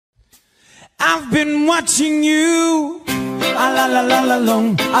I've been watching you. A la la la la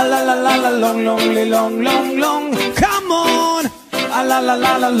long, a la la la la long, long, long, long, long. Come on. A la la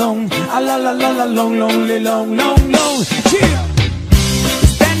la la long, a la la la la long, long, long, long, long. Yeah.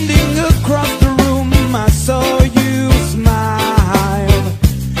 Standing across the room, I saw you smile.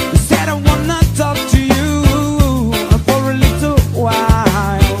 You said I wanna talk to you for a little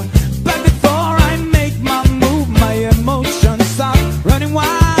while, but before I make my move, my emotions start running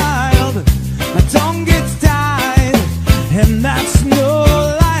wild. My tongue gets tied, and that's no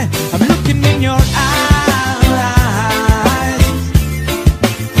lie. I'm looking in your eyes.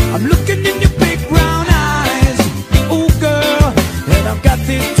 I'm looking in your big brown eyes. Oh girl, and I've got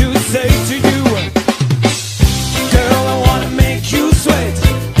this to say to you. Girl, I wanna make you sweat.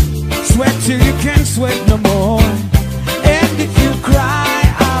 Sweat till you can't sweat no more. And if you cry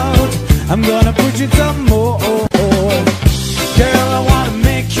out, I'm gonna push it some more. Girl, I wanna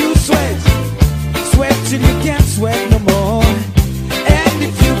make you sweat. Sweat till you can't sweat no more. And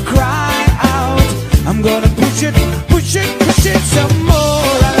if you cry out, I'm gonna push it some more.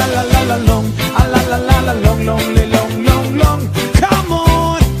 A la la la la long, a la la la la long, long, long, long, long. Come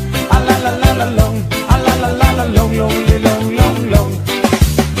on. A la la la la long, a la la la la long, long, long, long, long.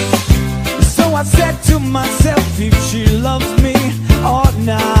 So I said to myself, if she loves me or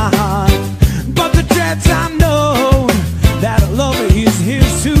not. But the dreads I know that love is here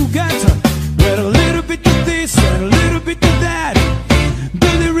to get. But a little bit of this and a little bit of that. The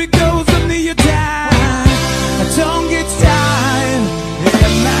lyric goes under your time. My tongue gets tied,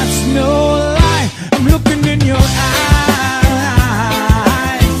 and that's no lie. I'm looking in your eyes.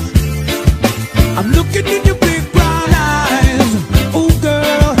 I'm looking in your big brown eyes. Oh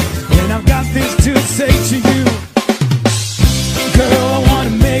girl, and I've got this to say to you. Girl, I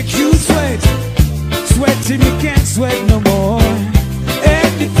wanna make you sweat. Sweat till you can't sweat no more.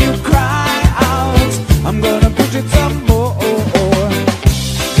 And if you cry out, I'm gonna push it some more.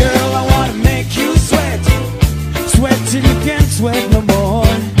 Girl, I wanna make you sweat. Sweat till you can't sweat no more.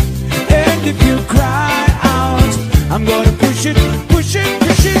 And if you cry out, I'm gonna push it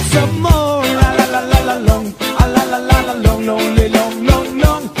some more. La la la la la long, a la la la la long, long, long, long,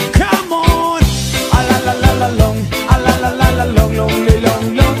 long. Come on. A la la la la long, a la la la la long, long, long,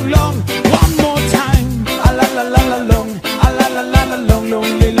 long, long. One more time. A la la la la long, a la la la la long, long,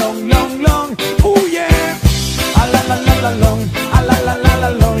 long, long, long. Oh yeah. A la la la la long, a la la la la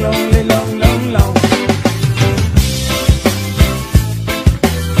long, long, long, long, long.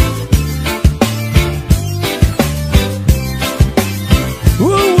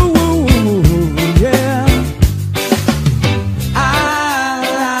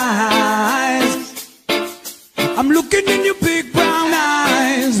 I'm looking in your big brown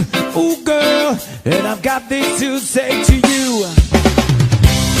eyes. Oh girl, and I've got this to say to you.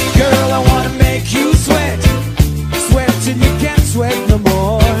 Girl, I wanna make you sweat. Sweat till you can't sweat no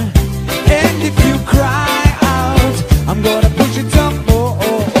more. And if you cry out, I'm gonna push it some more.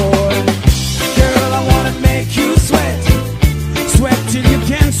 Girl, I wanna make you sweat. Sweat till you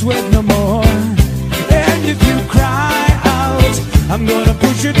can't sweat no more. And if you cry out, I'm gonna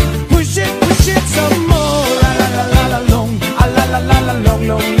push it some more. La la la la la long, a la la la la long,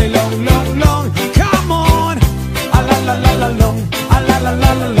 long, long, long, long. Come on. A la la la la long, a la la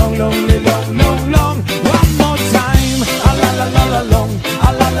la la long, long, long, long, long. One more time. A la la la la long, a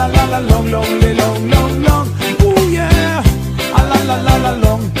la la la la long, long, long, long, long. Ooh yeah. A la la la la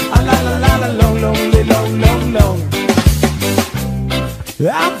long, a la la la la long, long, long, long, long.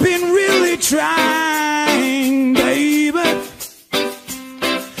 I've been really trying, baby,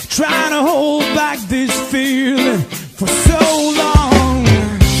 trying to hold back this feeling for so long.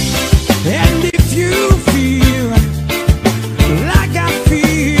 And if you feel like I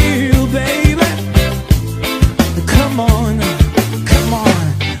feel, baby, come on,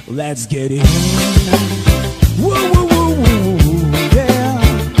 let's get it on. Woo, woo, woo, woo, yeah,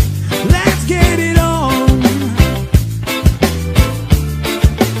 let's get it on.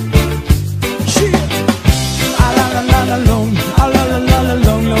 A la la la la long, a la la la la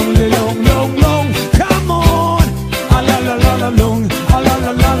long, long, long, long, long. Come on. A la la la la long, a la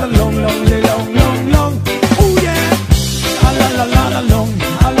la la la long, long, long, long, long. Oh yeah. A la la la la long,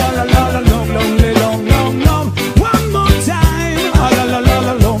 a la la la la long, long, long, long, long. One more time. A la la la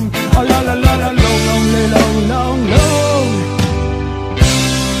la long, a la la la la long, long, long, long, long.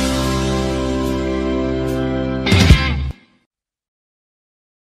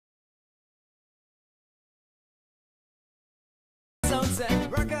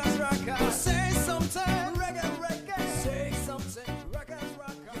 Rockers, rockers, say something. Reggae, reggae, say something. Rockers,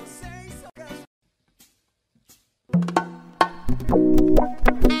 rockers, say something.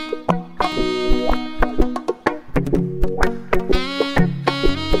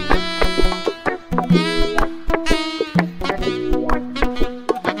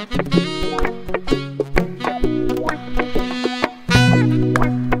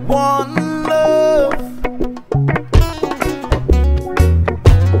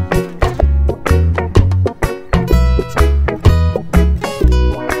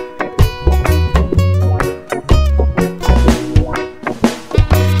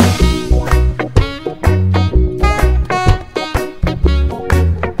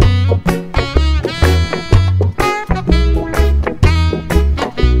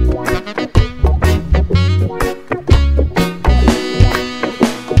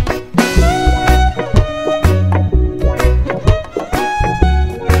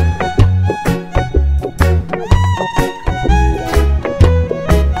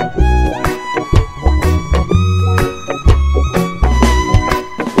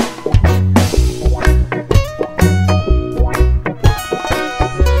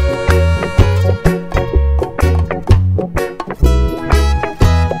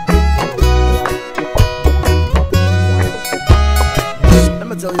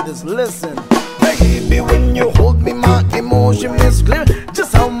 tell you this, listen. Baby, when you hold me, my emotion is clear.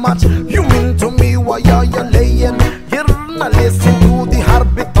 Just how much you mean to me while you're laying here. Now listen to the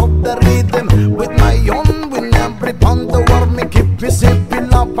heartbeat of the rhythm. With my own, with every pound the world me keep me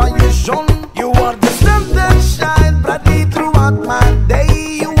sipping up on you shone. You are the sun that shine brightly throughout my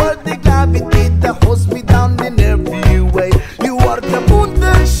day. You are the gravity that holds me down in every way. You are the moon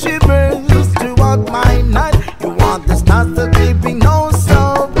that shivers throughout my night. You are the stars that keep me no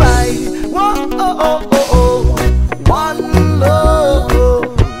so bright. Whoa, oh, oh, oh, oh. One love,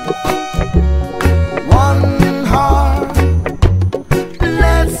 one heart.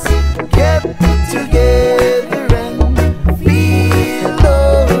 Let's get together and feel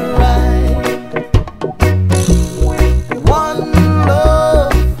alright. One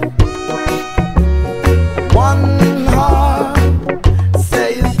love, one heart.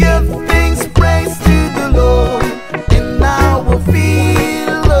 Say give thanks, praise to the Lord, and now we'll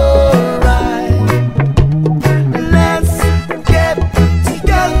feel alright. Let's get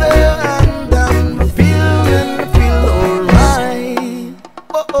together and then feel alright.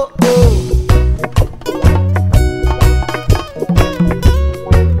 Oh, oh, oh.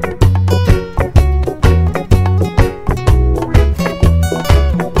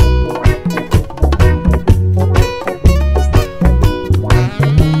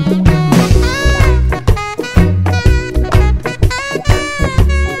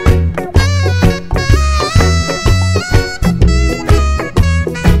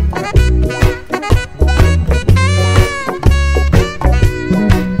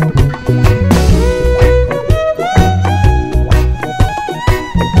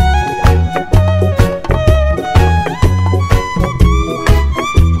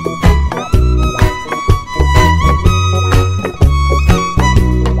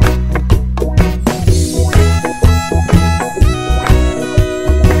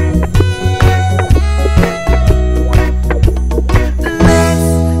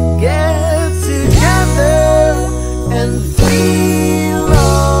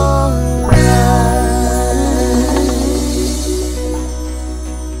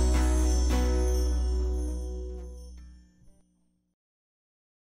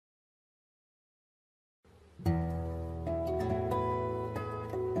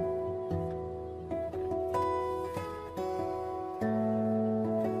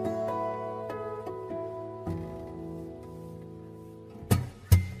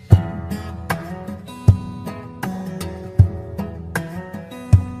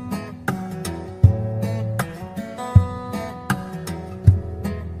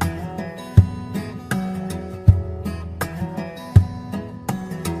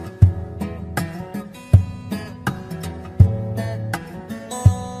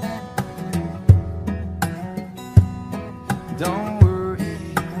 Don't worry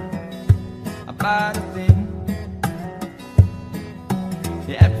about a thing.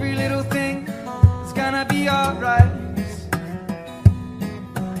 Yeah, every little thing is gonna be alright.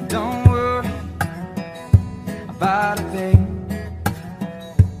 Don't worry about a thing.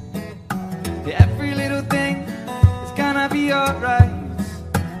 Yeah, every little thing is gonna be alright.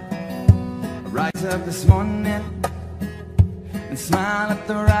 I rise up this morning and smile at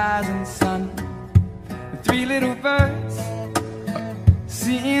the rising sun. With three little birds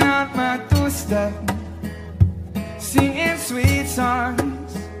singing on my doorstep, singing sweet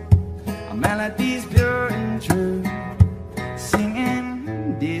songs, our melodies pure and true,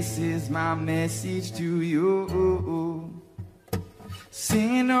 singing, this is my message to you.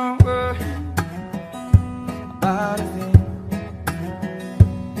 Singing, don't worry about a thing.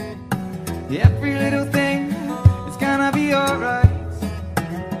 Every little thing is gonna be alright.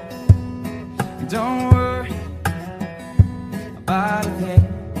 Don't worry about a thing,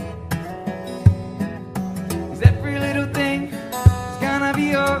 'cause every little thing is gonna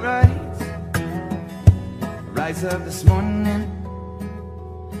be alright. I rise up this morning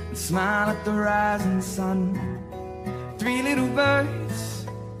and smile at the rising sun. Three little birds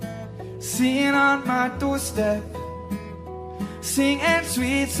singing on my doorstep, singing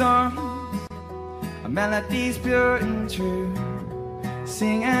sweet songs, a melodies pure and true,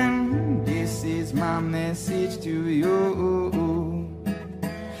 singing, this is my message to you.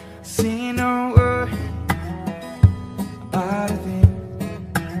 Singing, don't worry about a thing.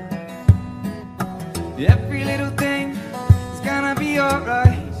 Every little thing is gonna be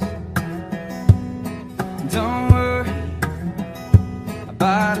alright. Don't worry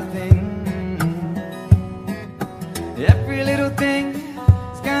about a thing. Every little thing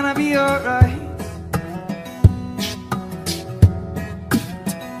is gonna be alright.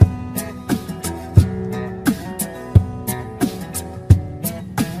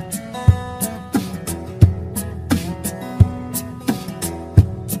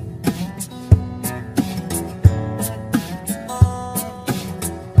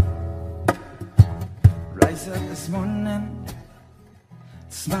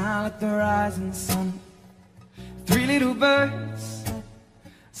 Smile at the rising sun. Three little birds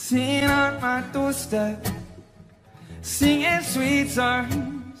singing on my doorstep, singing sweet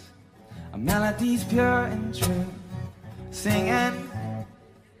songs, a melodies pure and true, singing.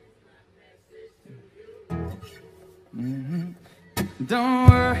 Don't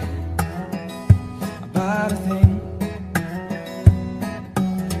worry about a thing.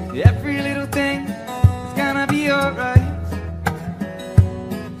 Every little thing is gonna be alright.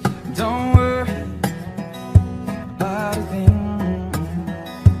 Don't worry about a thing.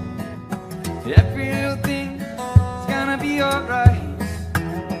 Every little thing is gonna be alright.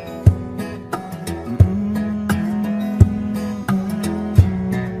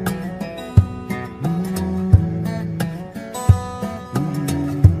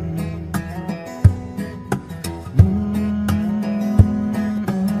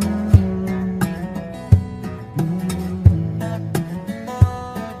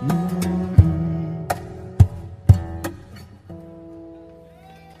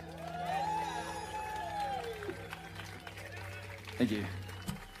 Thank you.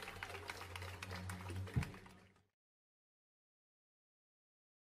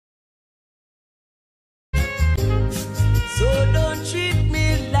 So don't treat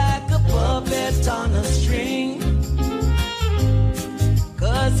me like a puppet on a string,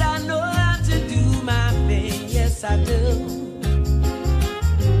 'cause I know how to do my thing, yes I do.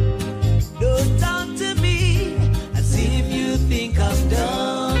 Don't talk to me as if you think I'm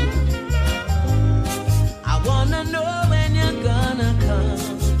dumb. I wanna know when you're gonna come.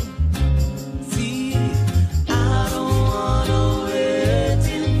 See, I don't wanna wait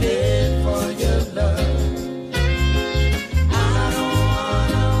in bed for your love. I don't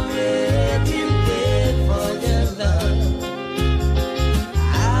wanna wait in bed for your love.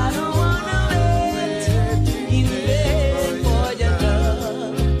 I don't wanna wait in bed for your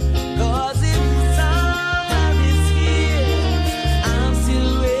love. 'Cause if summer is here, I'm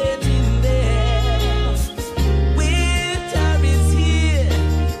still waiting there. Winter is here,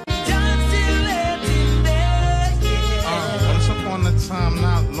 I'm still waiting there. Yeah. Once upon a time,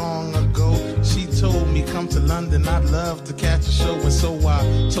 not long ago, she told me come to London, I'd love to catch a show. And so I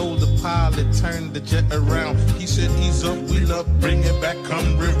told the pilot, turn the jet around. He said, ease up, wheel up, bring it back, come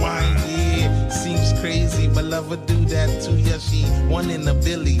rewind. Yeah, seems crazy, but love would do that too. Yeah, she one in a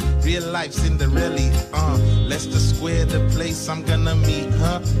Billy, real life Cinderella. Let's just square the place, I'm gonna meet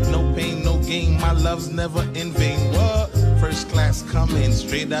her. No pain, no gain, my love's never in vain. What? First class coming,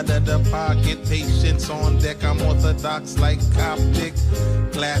 straight out of the pocket. Patience on deck, I'm orthodox like Coptic.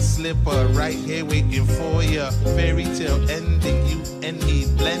 Glass slipper, right here waiting for ya. Fairy tale ending, you and me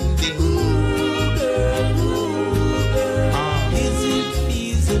blending. Ooh, girl, is it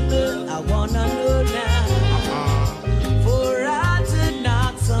feasible? I wanna know now. For I to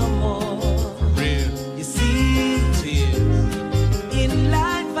knock some more. Real You see, tears. in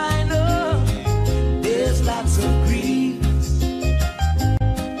life I know there's lots of grief,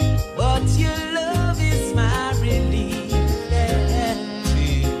 but your love is my relief. Yeah.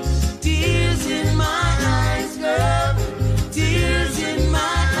 Tears in my eyes, girl. Tears in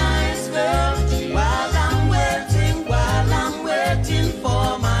my eyes, girl.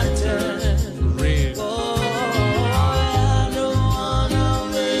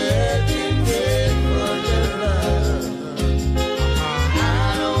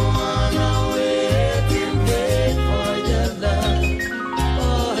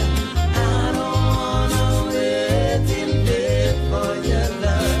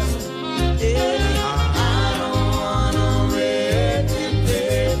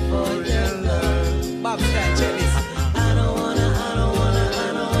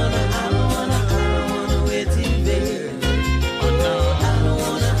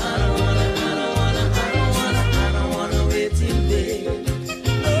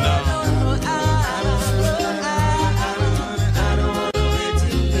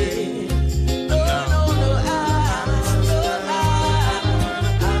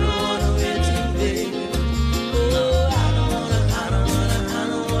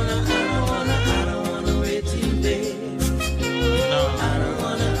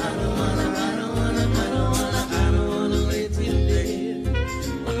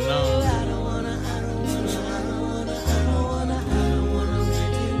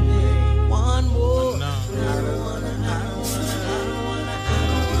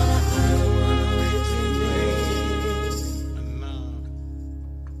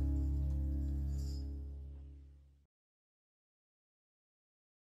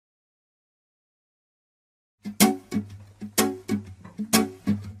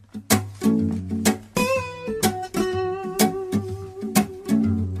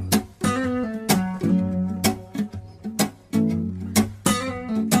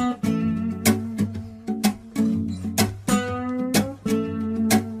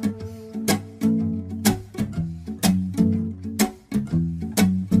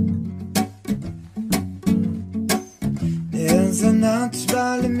 There's a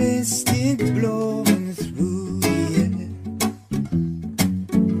natural mystic blowing through the air.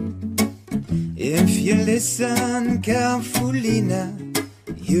 If you listen carefully now,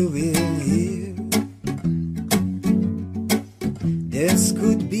 you will hear. This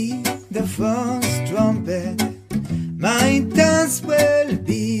could be the first trumpet, might as well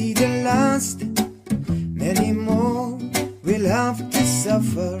be the last. Many more will have to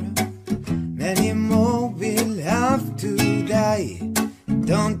suffer, many more will have to die.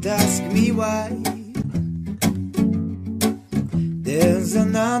 Don't ask me why. There's a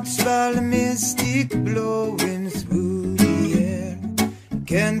natural mystic blowing through the air.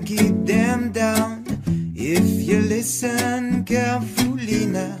 Can't keep them down. If you listen carefully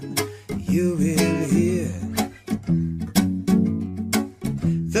now, you will hear.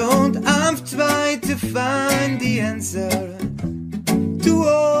 Though I've tried to find the answer to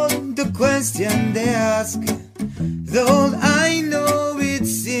all the questions they ask, though I know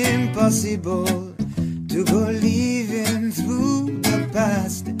it's impossible to go living through the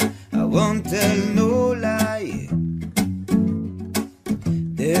past, I won't tell no lie.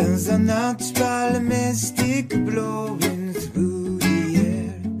 There's a natural mystic blowing through the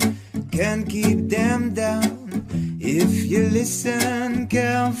air. Can't keep them down. If you listen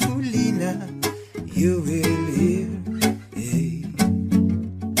carefully now, you will hear. Hey.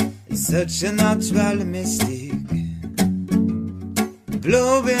 It's such a natural mystic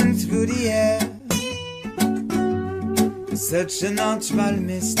blowing through the air. It's such a natural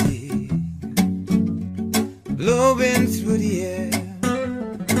mystic blowing through the air.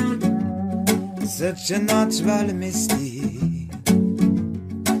 Such a natural mystic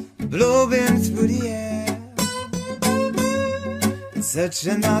blowing through the air. Such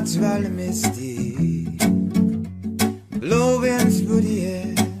a natural mystic blowing through the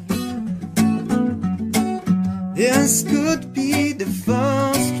air. This could be the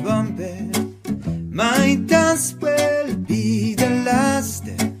first trumpet, might as well be the last.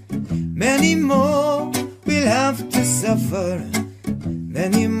 Many more will have to suffer,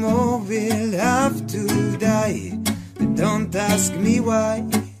 many more will have to die. But don't ask me why.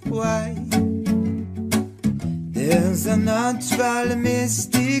 There's a natural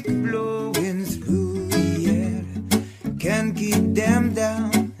mystic blowing through the air. Can't keep them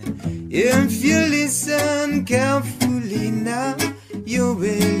down. If you listen carefully now, you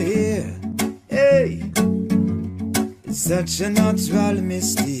will hear. Hey, it's such a natural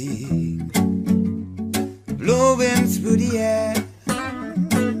mystic blowing through the air.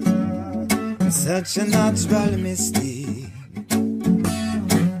 Such a natural mystic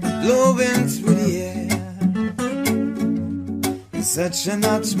blowing through the air. Such a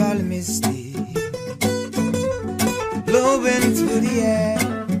natural mystic blowing through the air.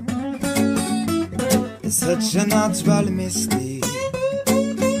 Such a natural mystic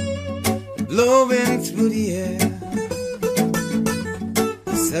blowing through the air.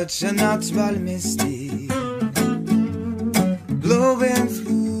 Such a natural mystic blowing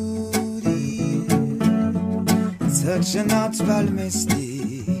through the air. Such a natural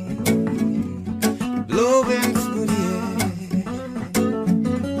mystic blowing through the air.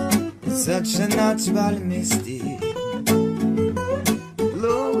 Such a natural mystic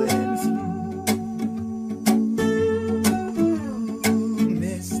blowing through,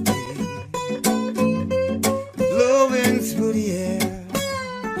 mystic blowing through the air.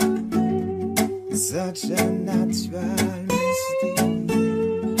 Such a natural mystic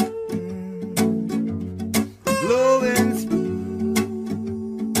blowing through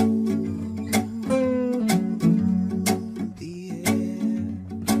the air.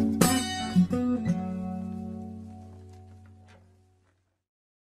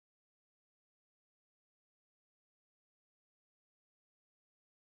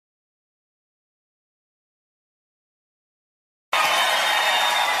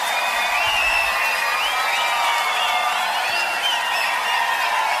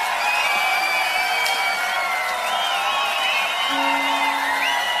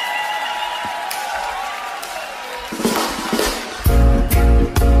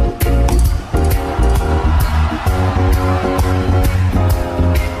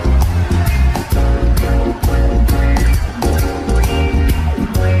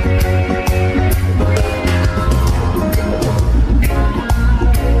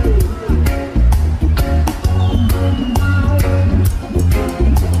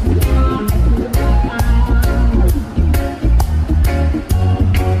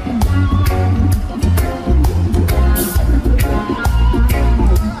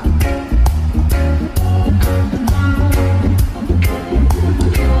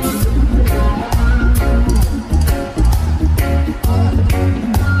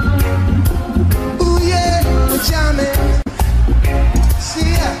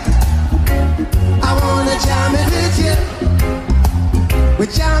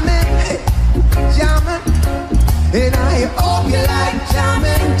 jamming, jamming, and I hope you like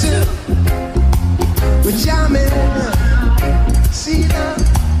jamming too. We're jamming, see now.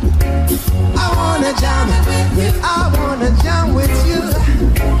 I wanna jam with, I wanna jam with you,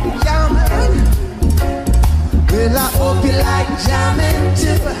 jamming. Well, I hope you like jamming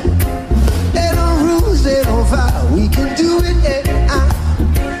too. They don't rules, they don't vow. We can do it,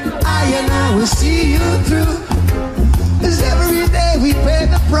 I and I will see you through. 'Cause every day we pay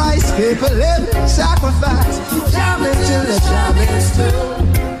the price, people living sacrifice. Jamming till the jamming's through.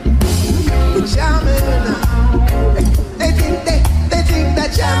 We're jamming. They think that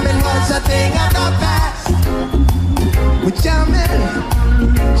jamming was a thing of the past. We're jamming,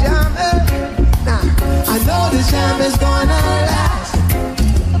 jamming. Nah, I know this jam is gonna last.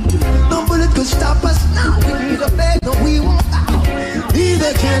 No bullet could stop us now. We need a bed, no, we won't bow.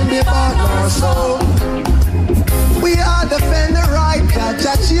 Neither can be bought nor sold. We all defend the right,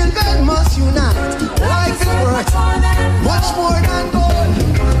 that children must unite. Life is worth much more than gold.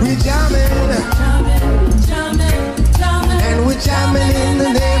 We jamming, and we're jamming in the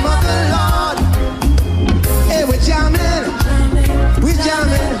name of the Lord. Hey, we're jamming, we're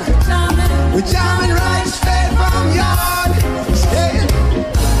jamming, we're jamming right straight from yard. Stay.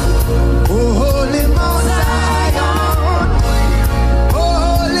 Oh, holy Mount Zion, oh,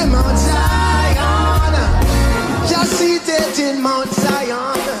 holy Mount Zion, just seated in Mount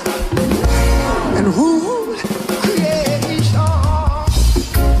Zion, and rule creation.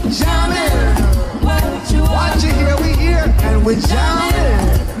 Jamming, watch it here, we here, and we're jamming.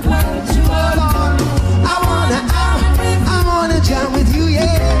 Hold on, I wanna jam with you,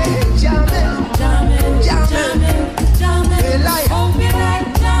 yeah, jamming, jamming.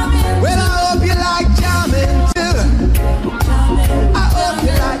 Well, I hope you like jamming too. I hope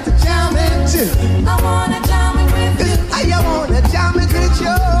you like the jamming too. I wanna jam it with you. I wanna jam it with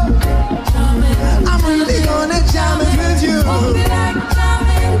you. I'm really gonna jam it with you. Hope you like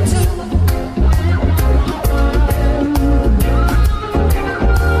jamming too.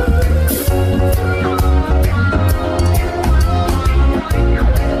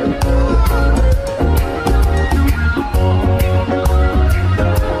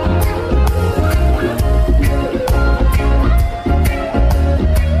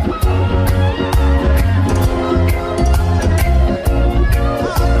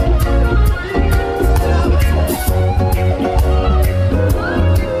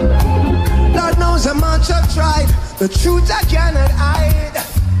 I've tried, the truth I cannot hide,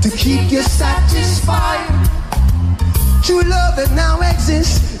 to keep you satisfied. True love that now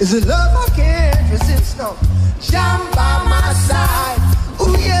exists is a love I can't resist. No, jam by my side.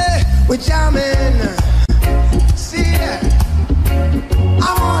 Ooh yeah, we're jamming. See that?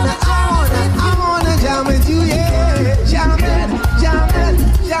 I wanna jam with you. Yeah, jamming, jamming,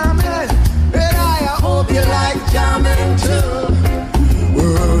 jamming. And I hope you like jamming too.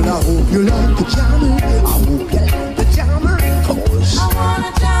 Well, I hope you like the jamming. I hope you like the jamming. Cause I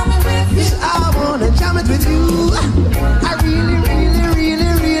wanna jam it with you. Yes, I wanna jam it with you. I really, really,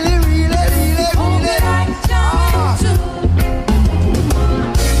 really, really, really, really, hope you like jamming too.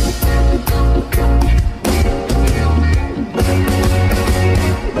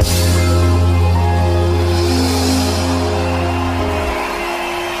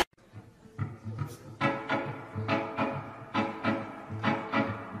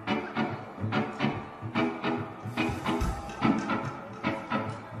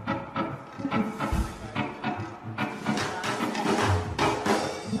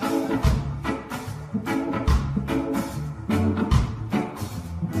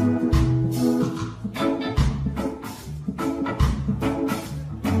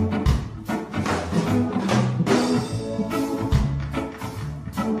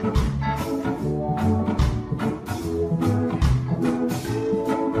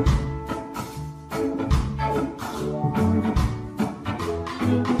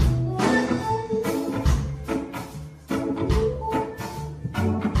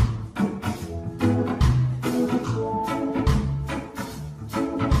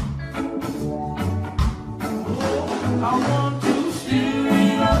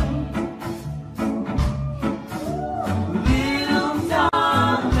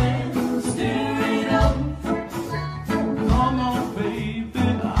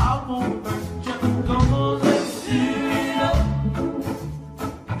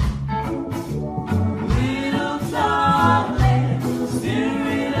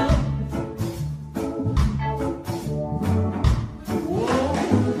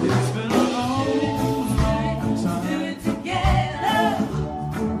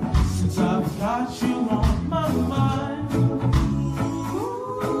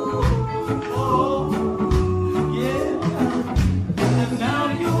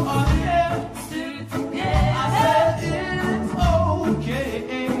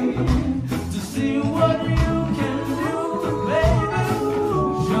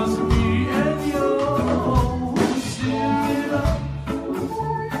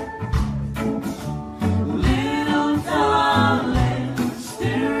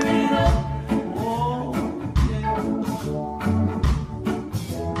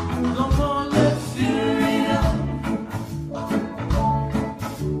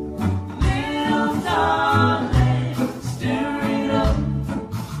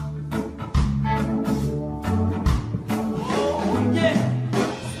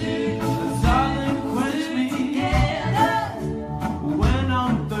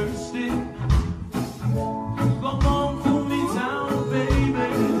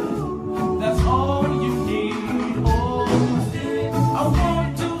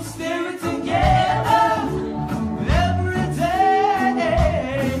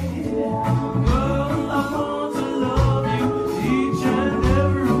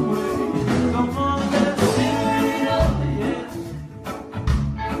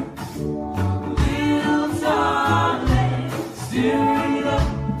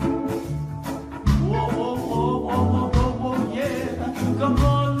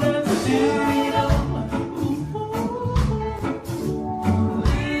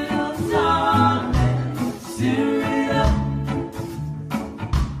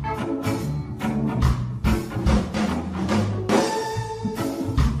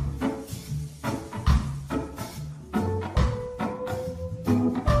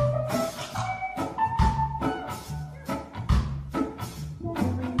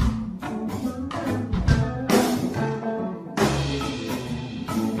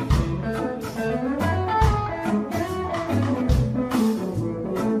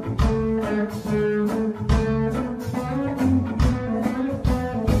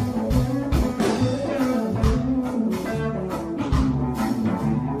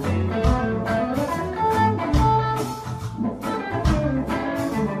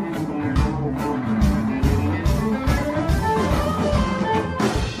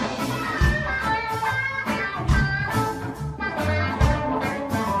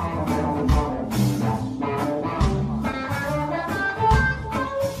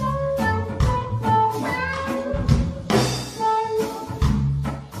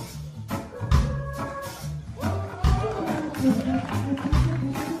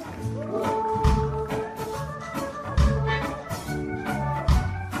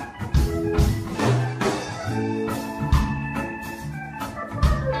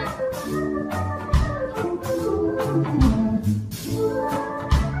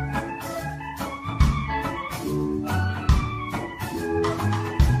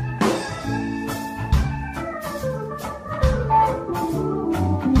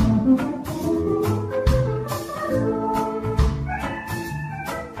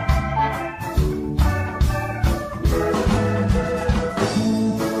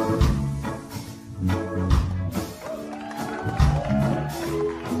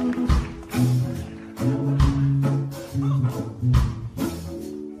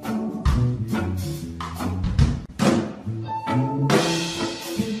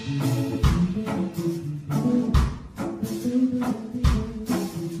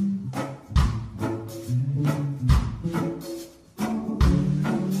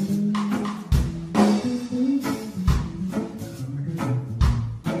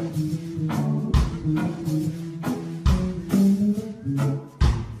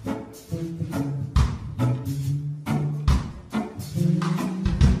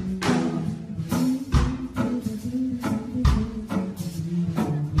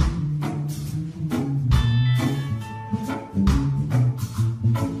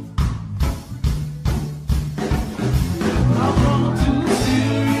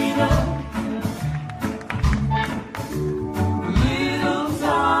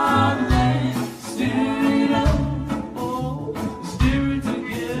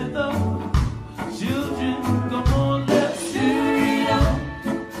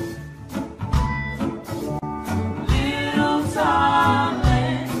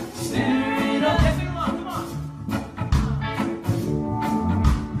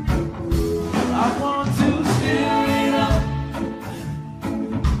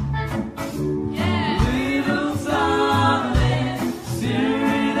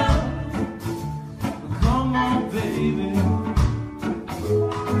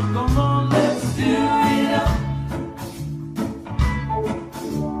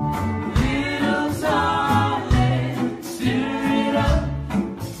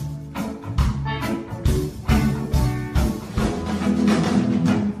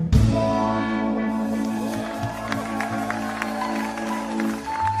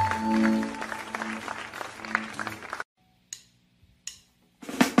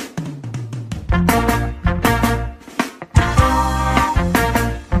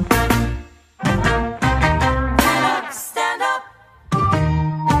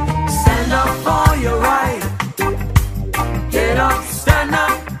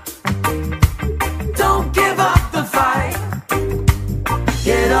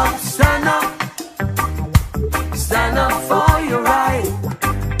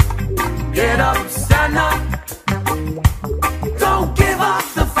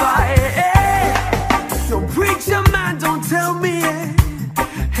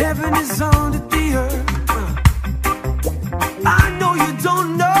 sounded the earth. I know you don't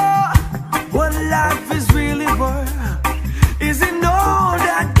know what life is really worth. Is it all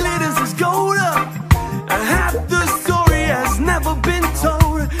that glitters is gold? Half the story has never been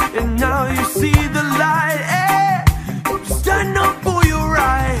told, and now you see the light. Stand up for your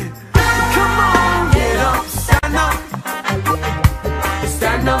right. Come on, get up, stand up.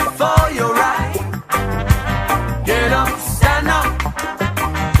 Stand up for your right. Get up, stand up.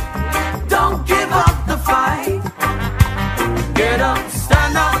 Don't give up the fight. Get up,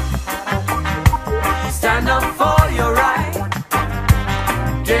 stand up. Stand up for your right.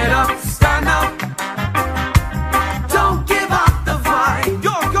 Get up, stand up. Don't give up the fight.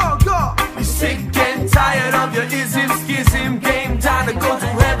 Go, go, go. You're sick and tired of your ism, schism game. Time to go to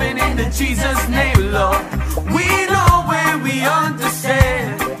heaven in the Jesus name, Lord. We know when we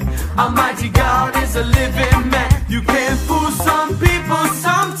understand Almighty God is a living man. You can fool some people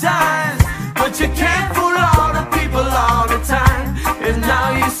sometimes, but you can't fool all the people all the time. And now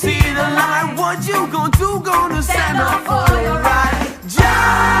you see the light. What you gonna do? Gonna stand up for your right. Just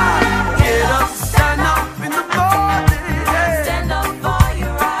get up, stand up in the morning. Stand up for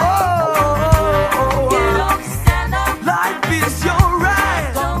your right. Get up, stand up. Life is your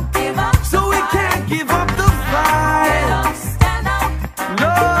right. Don't give up. So we can't give up the fight. Get up, stand up.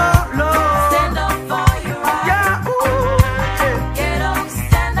 Lord, Lord. Stand up for your right. Yeah, ooh, yeah. Get up,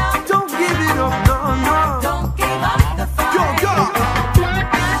 stand up. Don't give it up, no, no. Don't give up the fight. Go, go.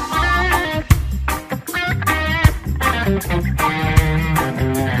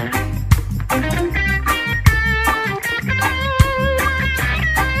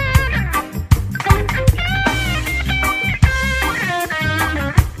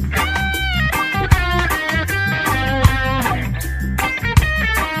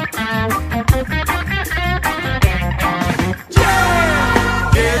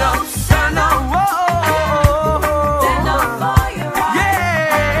 Get up, stand up, whoa. Stand up for your right.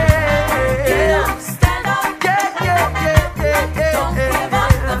 Yeah. Get up, stand up. Yeah. Don't give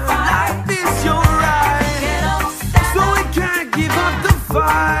up the fight. Life is your right. Get up, stand So up. we can't give up the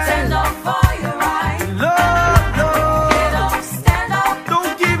fight. Stand up for your right. Lord, Lord. Get up, stand up.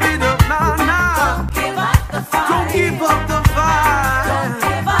 Don't give it up, nah, nah. Don't give up the fight. Don't give up the fight. Don't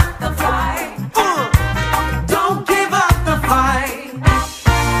give up the fight. Don't give up the fight.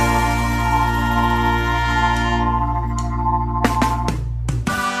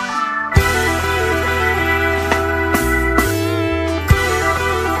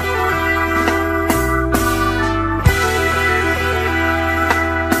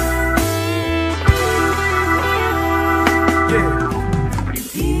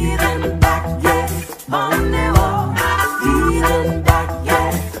 Feeling back, yeah, on the wall. Feeling back,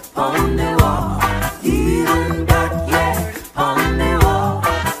 yeah, on the wall. Feeling back, yeah, on the wall.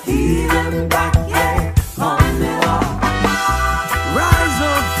 Feeling back, yeah, on the wall. Rise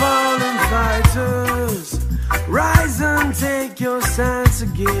up, fallen fighters. Rise and take your stance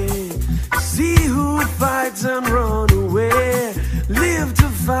again. See who fights and run away. Live to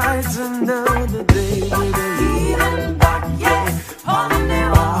fight another day with a Feeling back, yeah, on the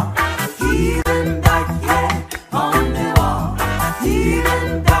wall. Feeling back, yeah, on the wall.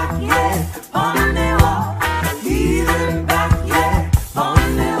 Feeling back, yeah, on the wall. Feeling back, yeah,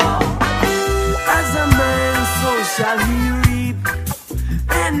 on the wall. As a man, so shall he reap.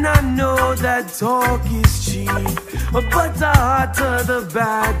 And I know that talk is cheap, but the harder the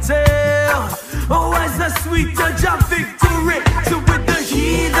battle, oh, as the sweeter your victory. So with the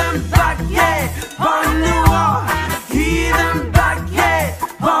heathen back, yeah, on the wall. Heathen back, yeah,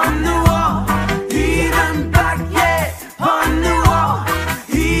 on the wall. Heathen back, yeah, on the wall.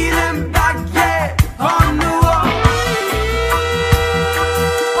 Heathen back, yeah, on the wall.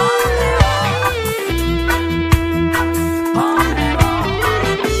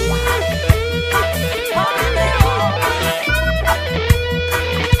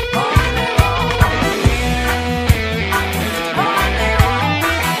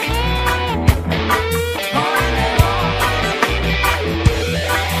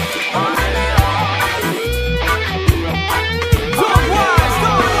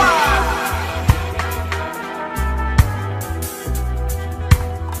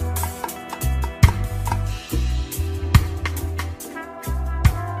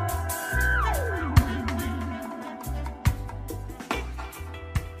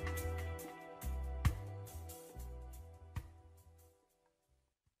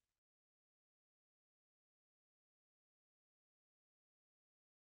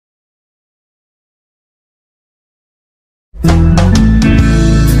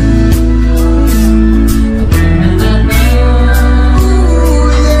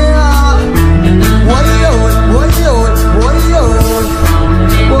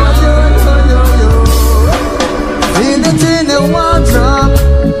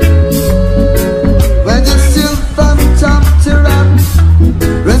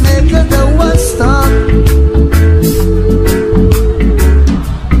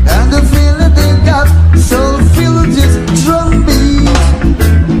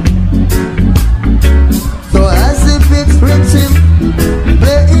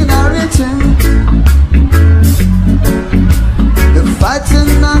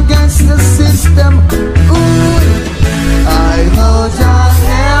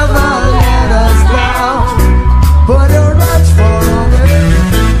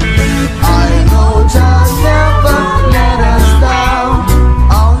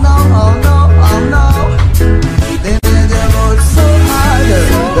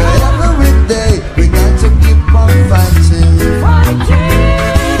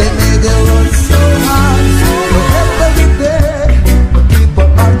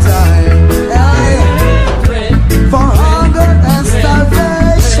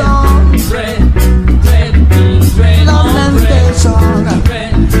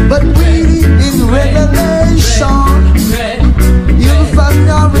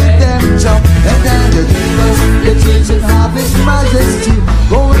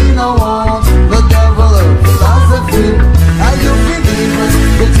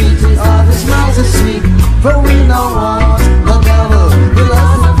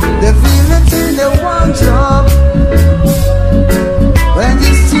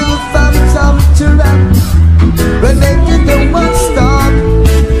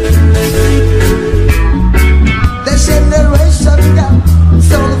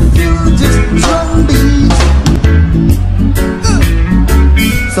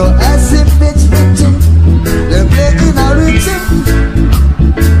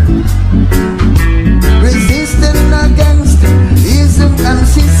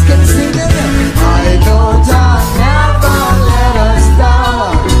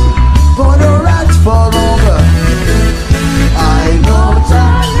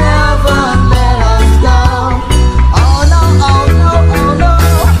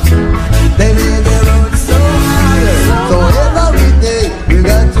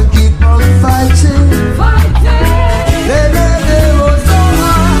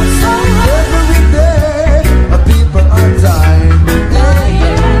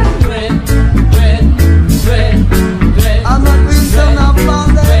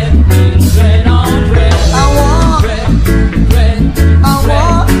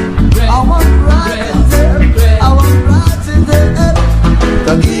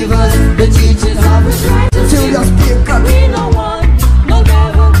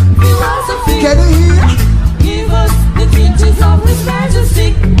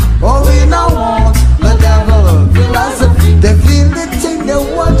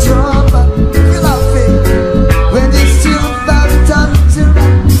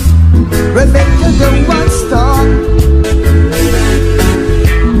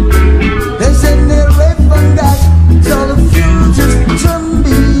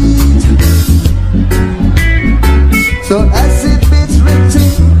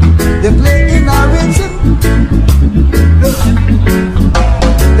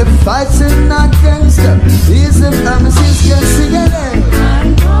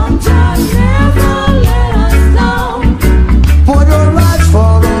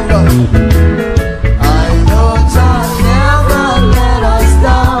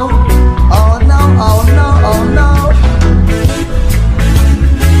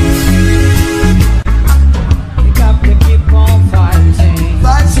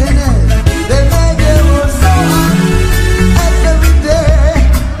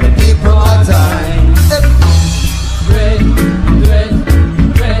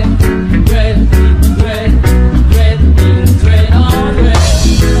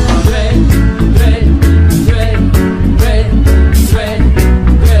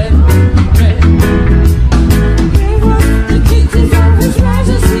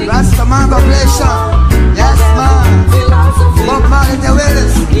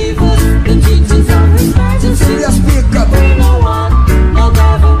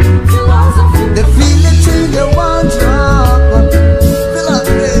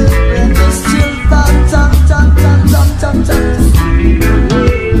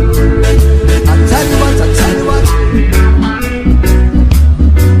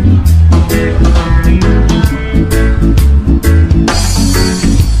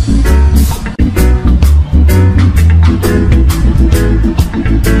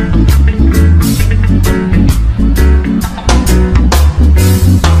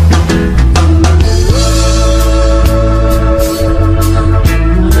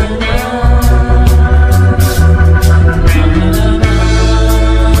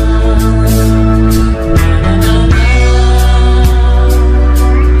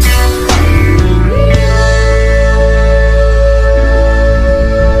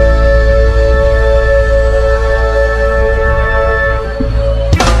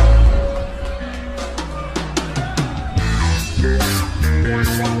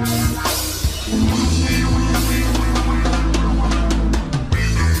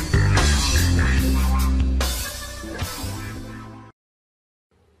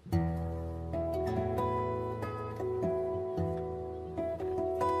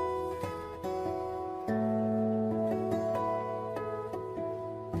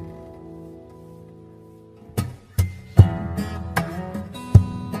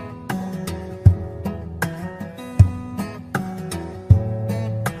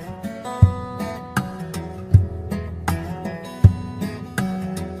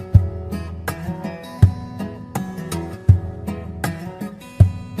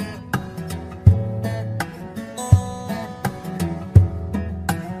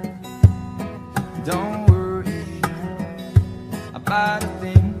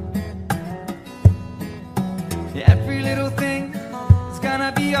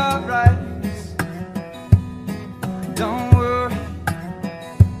 gonna be alright. Don't worry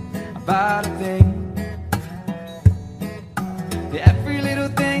about a thing. Every little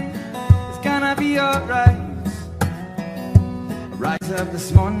thing is gonna be alright. I rise up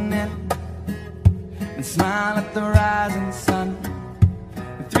this morning and smile at the rising sun.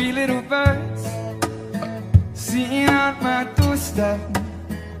 And three little birds singing on my doorstep,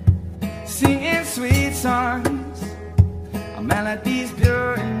 singing sweet songs, our melodies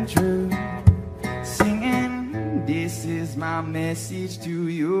pure and true. Singing, this is my message to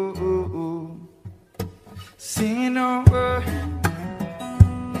you. Singing, don't worry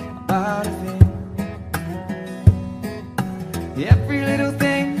about a thing. Every little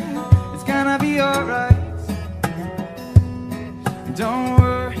thing is gonna be alright. Don't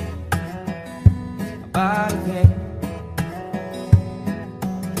worry about a thing.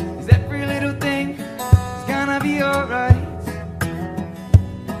 'Cause every little thing is gonna be alright.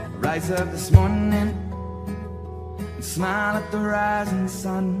 I rise up this morning and smile at the rising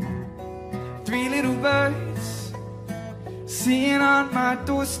sun. Three little birds singing on my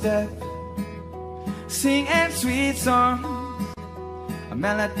doorstep, singing sweet songs, a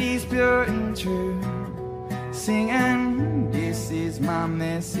melody's pure and true. Singing, this is my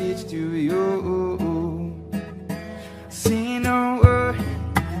message to you. Singing, don't worry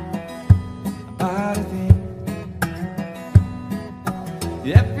about a thing.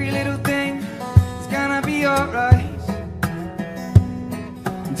 Every little thing is gonna be alright.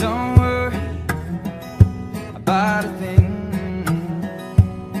 Don't worry about a thing.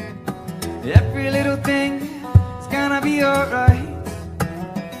 Every little thing is gonna be alright.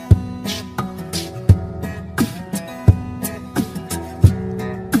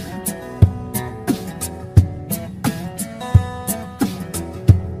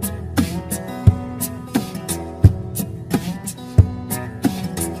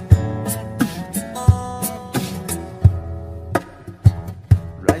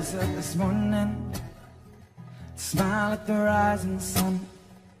 Rise up this morning, smile at the rising sun.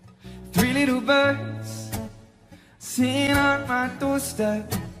 Three little birds singing on my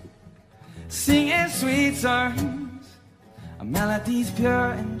doorstep, singing sweet songs, a melody's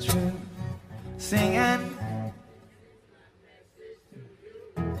pure and true. Singing,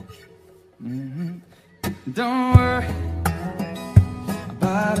 don't worry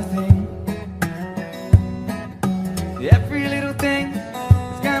about a thing. Every little thing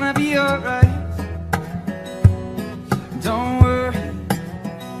is gonna be alright. Don't worry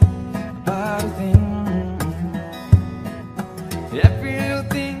about a thing. Every little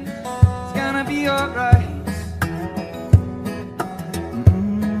thing is gonna be alright.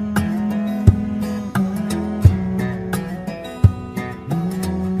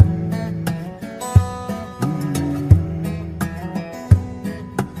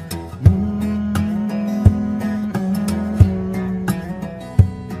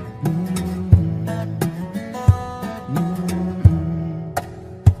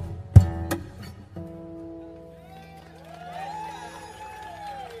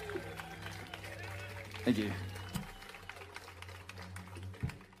 Thank you.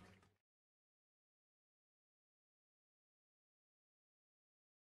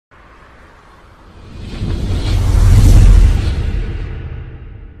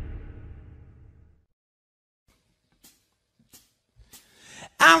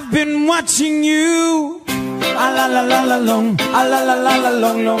 I've been watching you, a la la la la long, a la la la la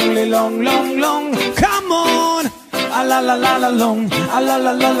long, long, long, long. Come on, a la la la la long, a la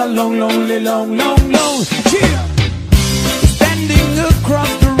la la la long, long, long, long. Yeah. Standing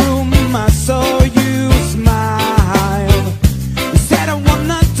across the room, I saw you smile. You said I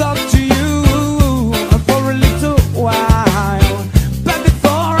wanna talk to you for a little while, but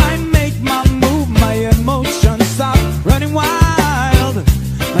before I make my move, my emotions start running wild.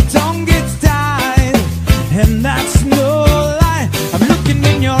 My tongue gets tied, and that's no lie. I'm looking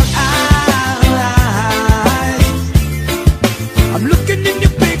in your eyes. I'm looking in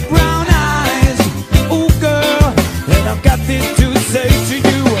your big brown eyes. Ooh, girl, and I've got this to say to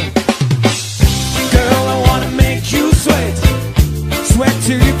you. Girl, I wanna make you sweat, sweat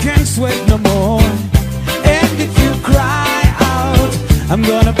till you can't sweat no more. And if you cry out, I'm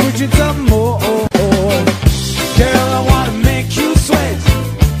gonna push it some more. Girl, I wanna make you sweat,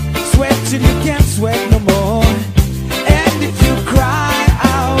 sweat till you can't sweat no more. And if you cry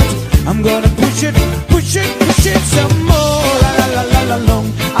out, I'm gonna push it some more. La la la la la long,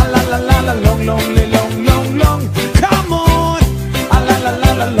 a la la la la long, long, long, long, long. Come on, a la la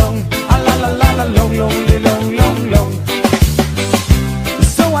la la long, a la la la la long, long, long, long, long.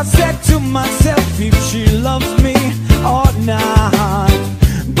 So I said to myself, if she loves me or not,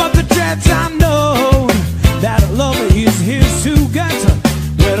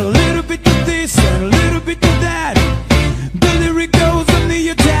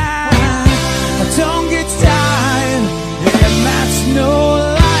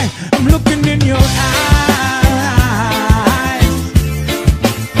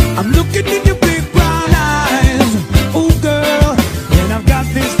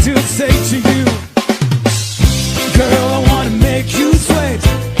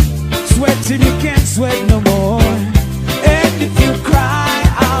 till you can't sweat no more. And if you cry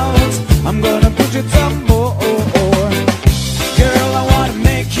out, I'm gonna push it some more. Girl, I wanna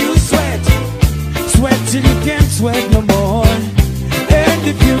make you sweat, sweat till you can't sweat no more. And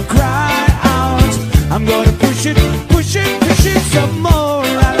if you cry out, I'm gonna push it, push it, push it some more.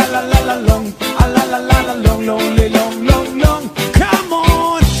 La la la la la long, la la la la long, long, long, long, long. Come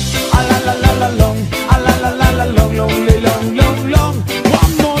on, la la la la long, la la la la long, long, long, long, long.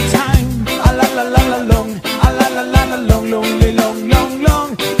 One more time, la la la la long, la la la la long, long, long, long, long.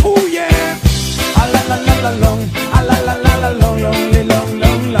 Oh yeah, la la la la long, la la la la long, long, long,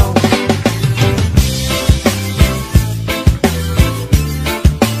 long, long.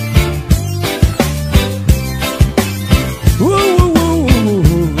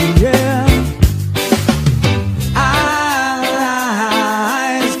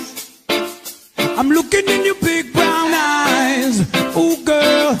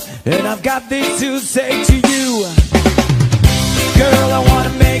 And I've got this to say to you. Girl, I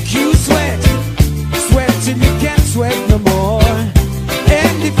wanna make you sweat, sweat till you can't sweat no more.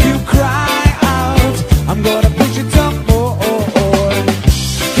 And if you cry out, I'm gonna push it some more.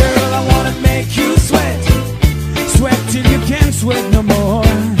 Girl, I wanna make you sweat, sweat till you can't sweat no more.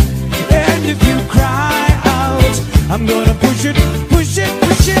 And if you cry out, I'm gonna push it, push it,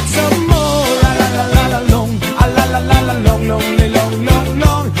 push it some more. La la la la la long, la la la la long, long, long, long,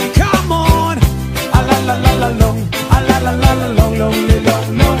 long. Come on, la la la la long, la la la la long, long, long,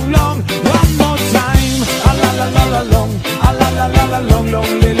 long, long. One more time, la la la la long, la la la la long,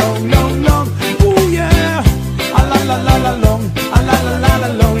 long, long, long, long. Ooh yeah, la la la la long, la la la la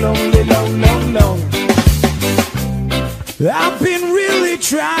long, long, long, long, long. I've been really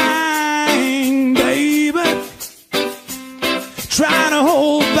trying, baby, trying to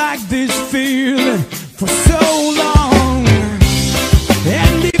hold back this feeling for so long.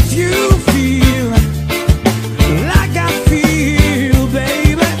 And if you feel like I feel,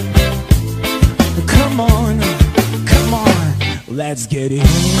 baby, come on, let's get it on.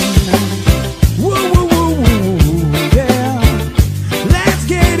 Woo, woo, woo, woo, yeah, let's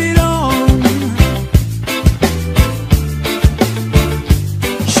get it on.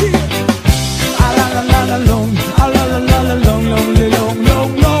 Shit. Ah, la la la la long, ah, la la la la long, long, long,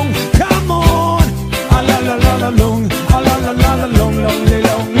 long, long. Come on, ah, la la la la long, ah, la la la la long, long,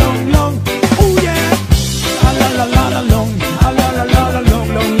 long, long, long. Oh yeah, ah, la la la la long, ah, la la la la long,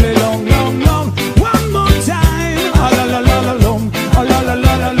 long, long, long, long. One more time, ah, la la la la long, ah, la la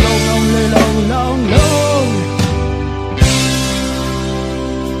la la long, long, long, long, long.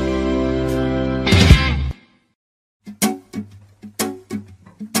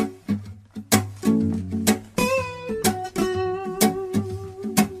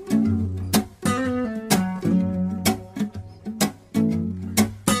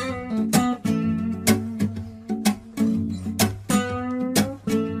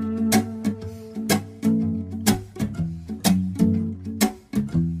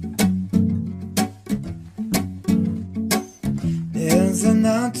 There's a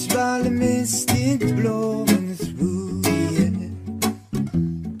natural mystic blowing through the air.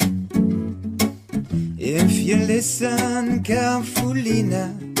 If you listen carefully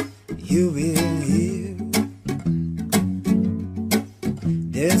now, you will hear.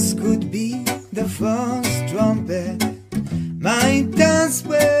 This could be the first trumpet, might as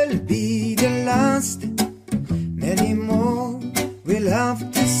well be the last. Many more will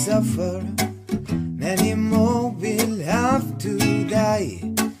have to suffer, many more will have to die.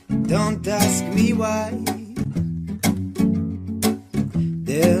 Don't ask me why.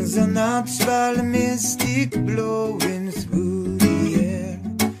 There's a natural mystic blowing through the air.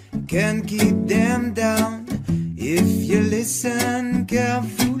 Can't keep them down. If you listen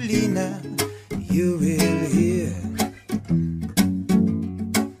carefully now, you will hear.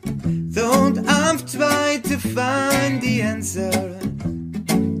 Though I've tried to find the answer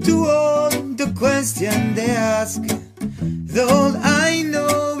to all the questions they ask, though I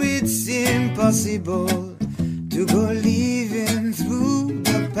know it's impossible to go living through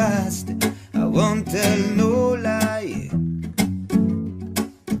the past, I won't tell no lie.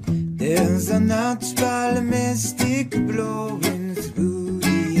 There's a natural mystic blowing through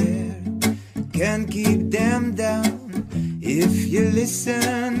the air. Can't keep them down. If you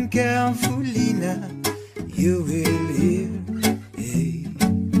listen carefully now, you will hear. Hey.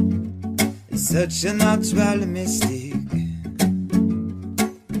 Such a natural mystic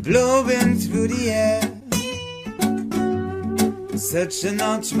blowing through the air. Such a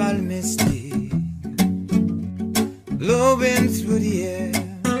natural mystic blowing through the air.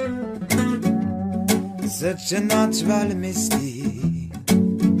 Such a natural mystic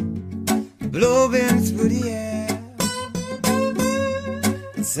blowing through the air.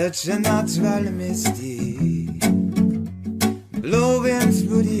 Such a natural mystic, blowing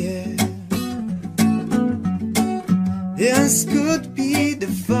through the air. This could be the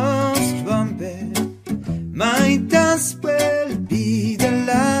first trumpet, might as well be the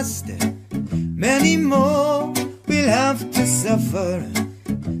last. Many more will have to suffer,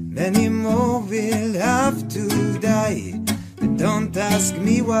 many more will have to die. But don't ask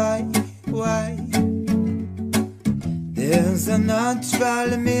me why. There's a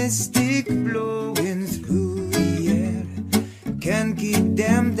natural mystic blowing through the air, can't keep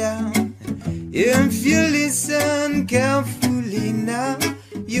them down. If you listen carefully now,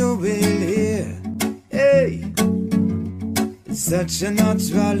 you will hear, hey, such a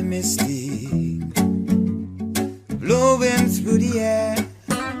natural mystic blowing through the air.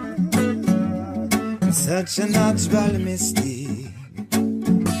 Such a natural mystic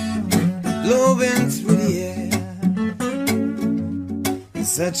blowing through the air.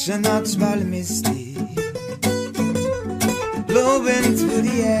 Such a natural mystic blowing through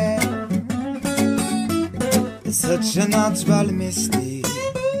the air. Such a natural mystic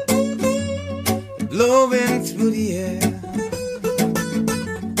blowing through the air.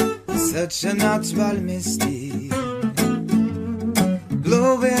 Such a natural mystic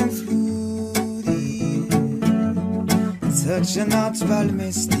blowing through the air. Such a natural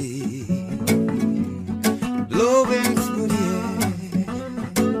mystic blowing through the air.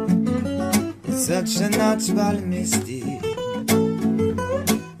 Such a natural mystic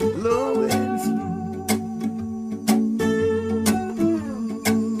blowing through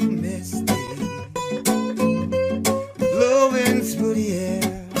mystic blowing through the air.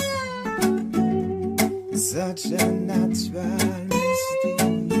 Such a natural mystic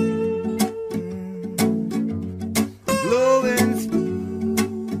blowing through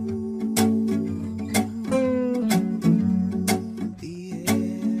the air.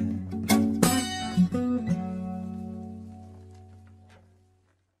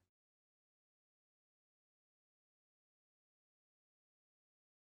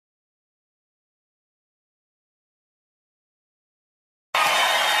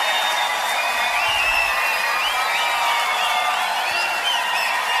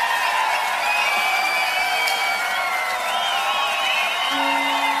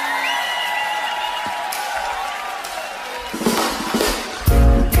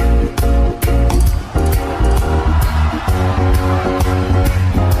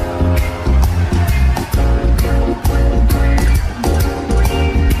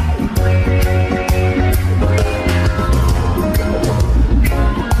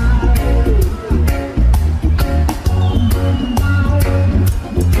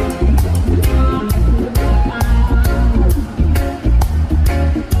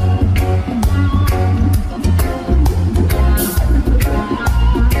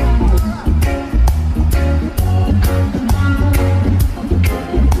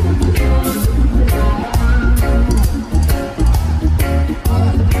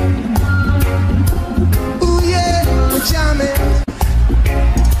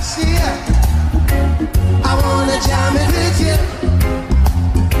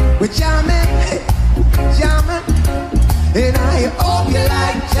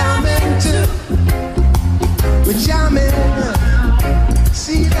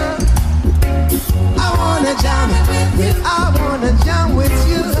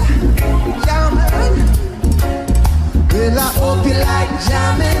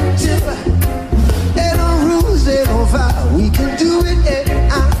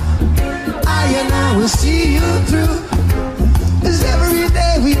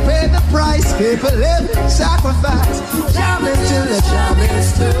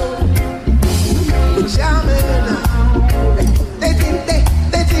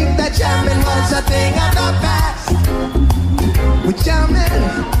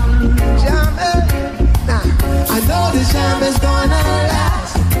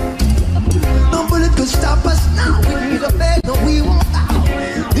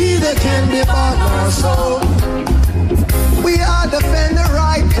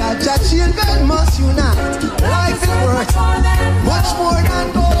 Children must unite. Life is worth much more than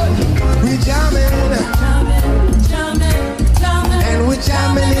gold.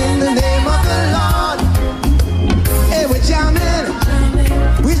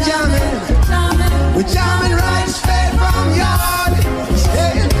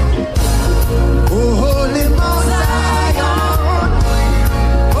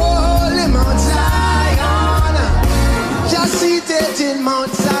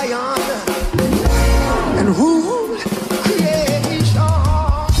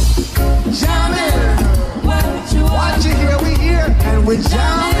 we're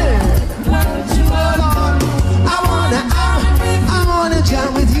jamming. Hold on, I wanna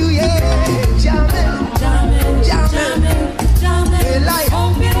jam with you, yeah. Jamming, hey, like,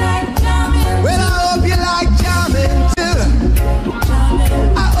 well, I hope you like jamming too.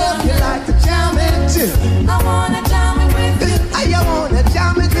 I hope you like the jamming too. I wanna jam it with you. I wanna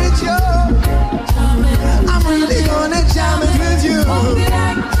jam it with you. I'm really gonna jam it with you. Hope you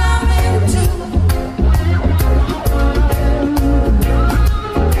like jamming too.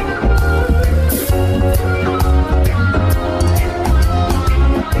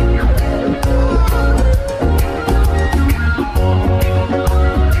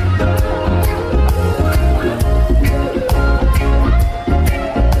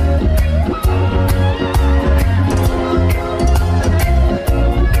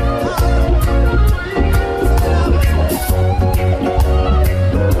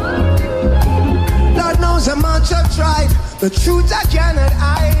 I've tried, the truth I cannot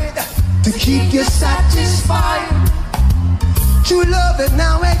hide, to keep you satisfied. True love that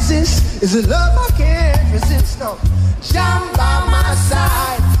now exists is a love I can't resist. No, jam by my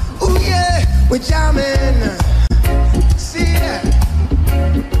side. Ooh yeah, we're jamming. See it.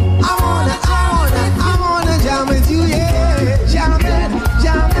 I wanna jam with you, yeah. Jamming.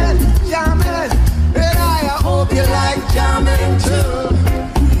 And I hope you like jamming too.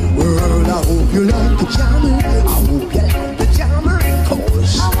 Well, I hope you like the jamming. I hope you like the jamming.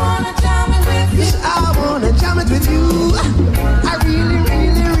 Cause I wanna jam it with you. yes, I wanna jam it with you. I really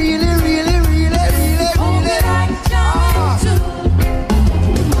Hope you like jamming too.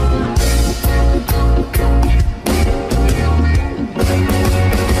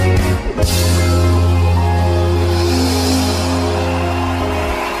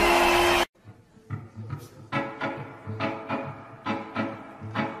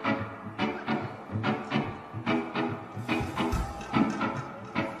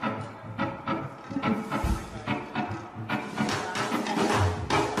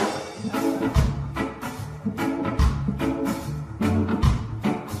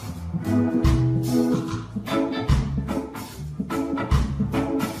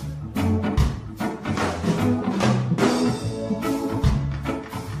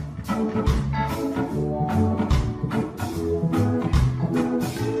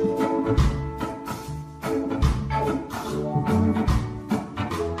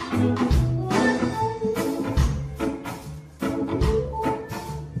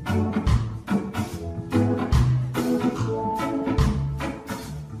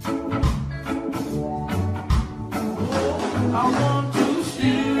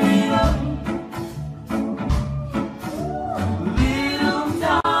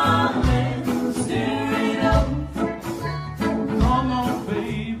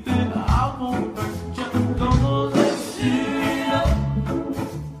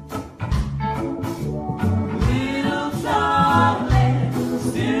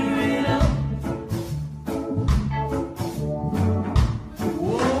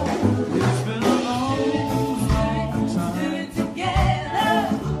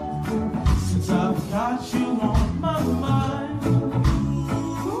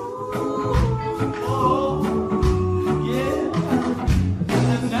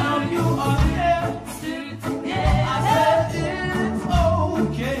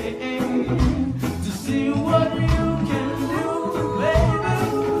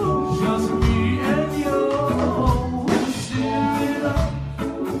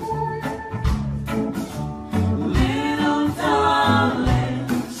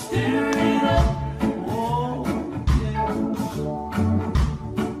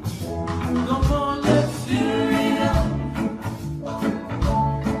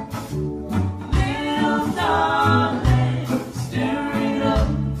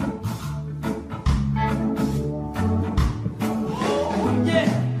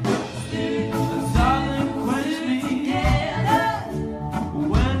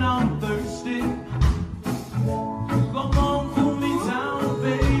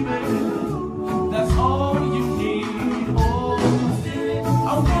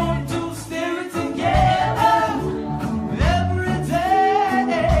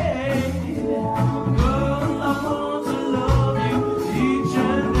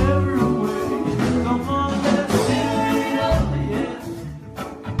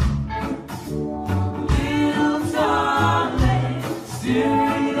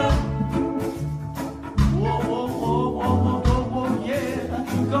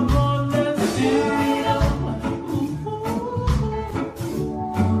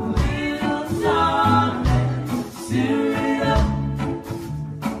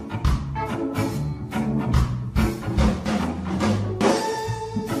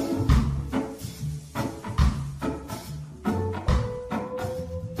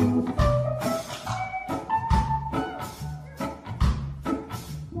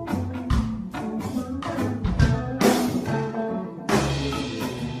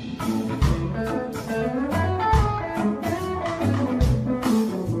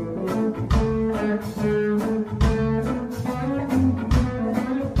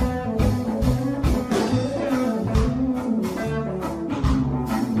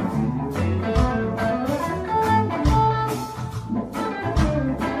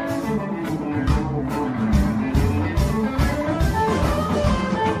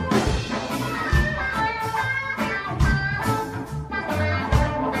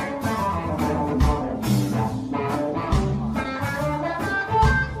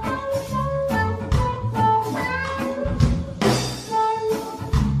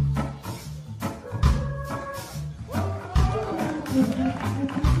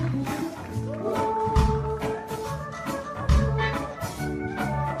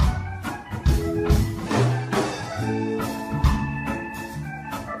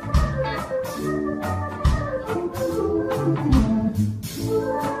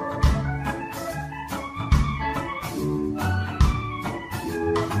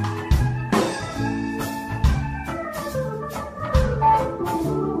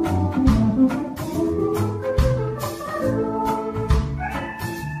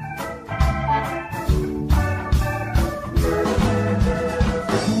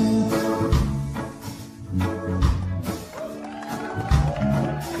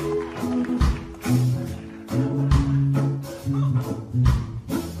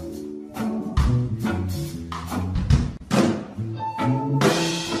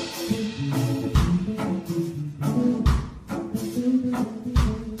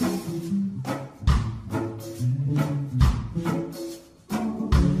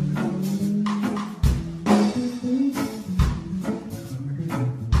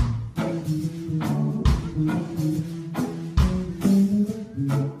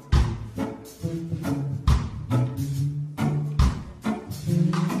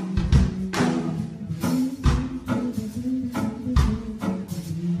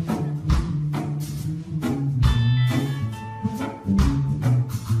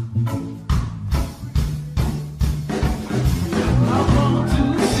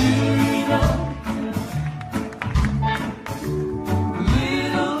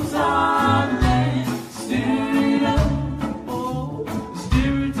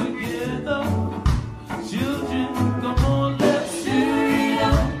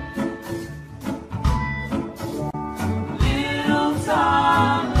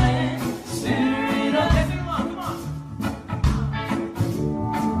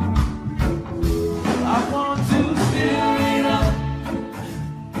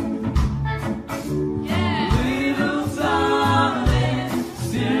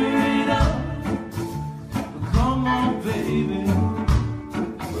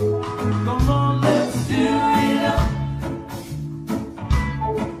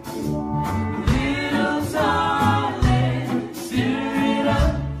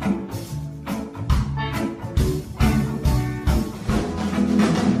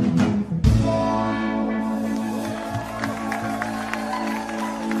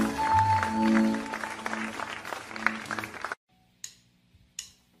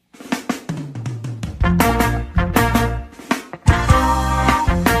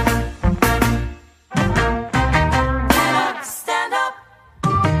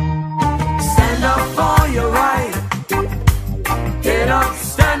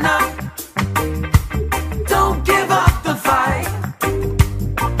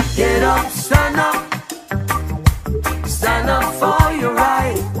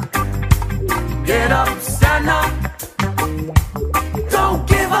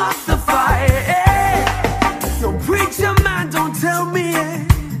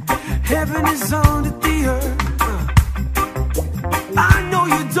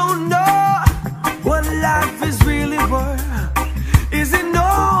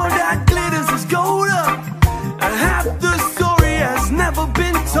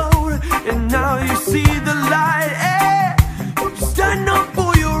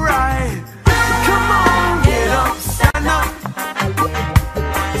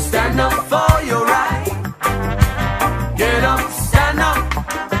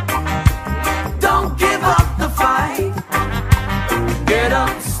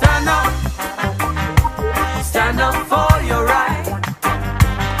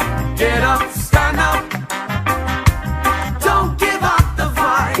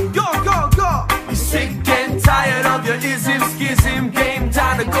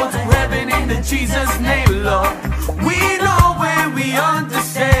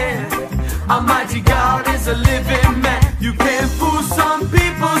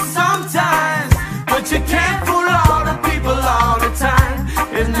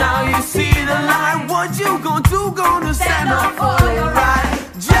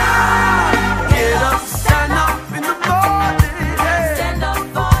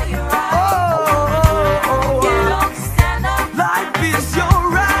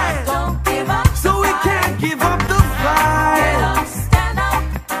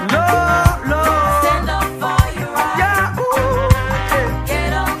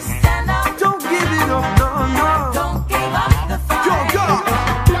 No, no.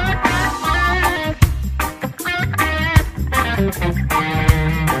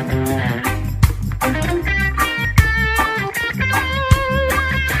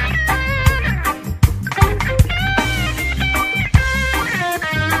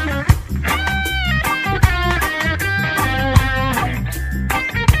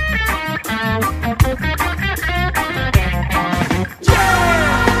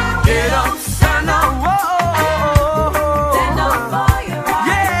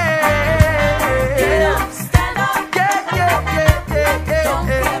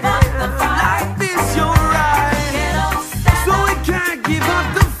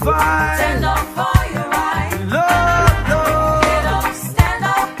 fight. Stand up for your right. Lord, Get Lord, up, stand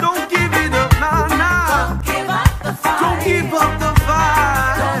up. don't give it up, nah, nah. Don't give up the fight. Don't give up the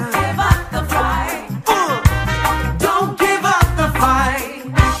fight. Don't give up the fight. Don't give up the fight.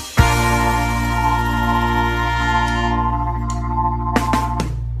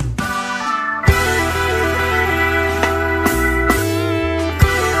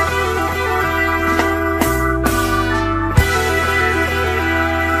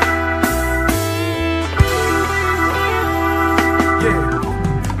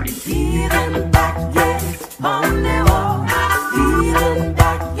 Heathen back, yeah, on the wall. Heathen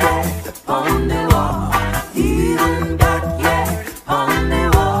back, yeah, on the wall. Heathen back, yeah, on the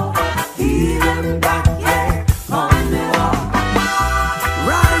wall. Heathen back, yeah, on the wall.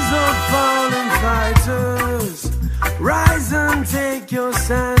 Rise up, fallen fighters. Rise and take your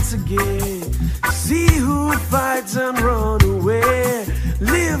stance again. See who fights and run away.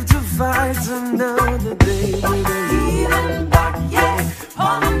 Live to fight another day. Heathen back, yeah,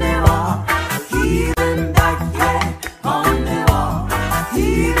 on the wall. Heathen back, yeah, on the wall.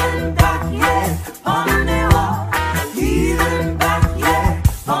 Heathen back, yeah, on the wall. Heathen back, yeah,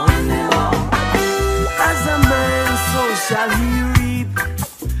 on the wall. As a man, so shall he reap.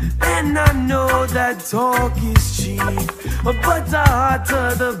 And I know that talk is cheap, but the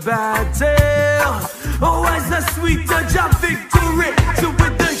harder the battle, oh, as the sweeter job victory. So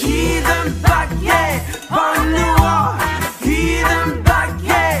with the heathen back, yeah, on the wall. Heathen back,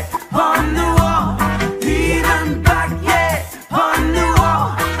 yeah, on the wall. Heathen back, yeah, on the wall.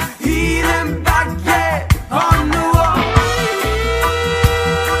 Heathen back, yeah, on the wall.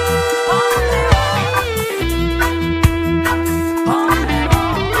 On the wall.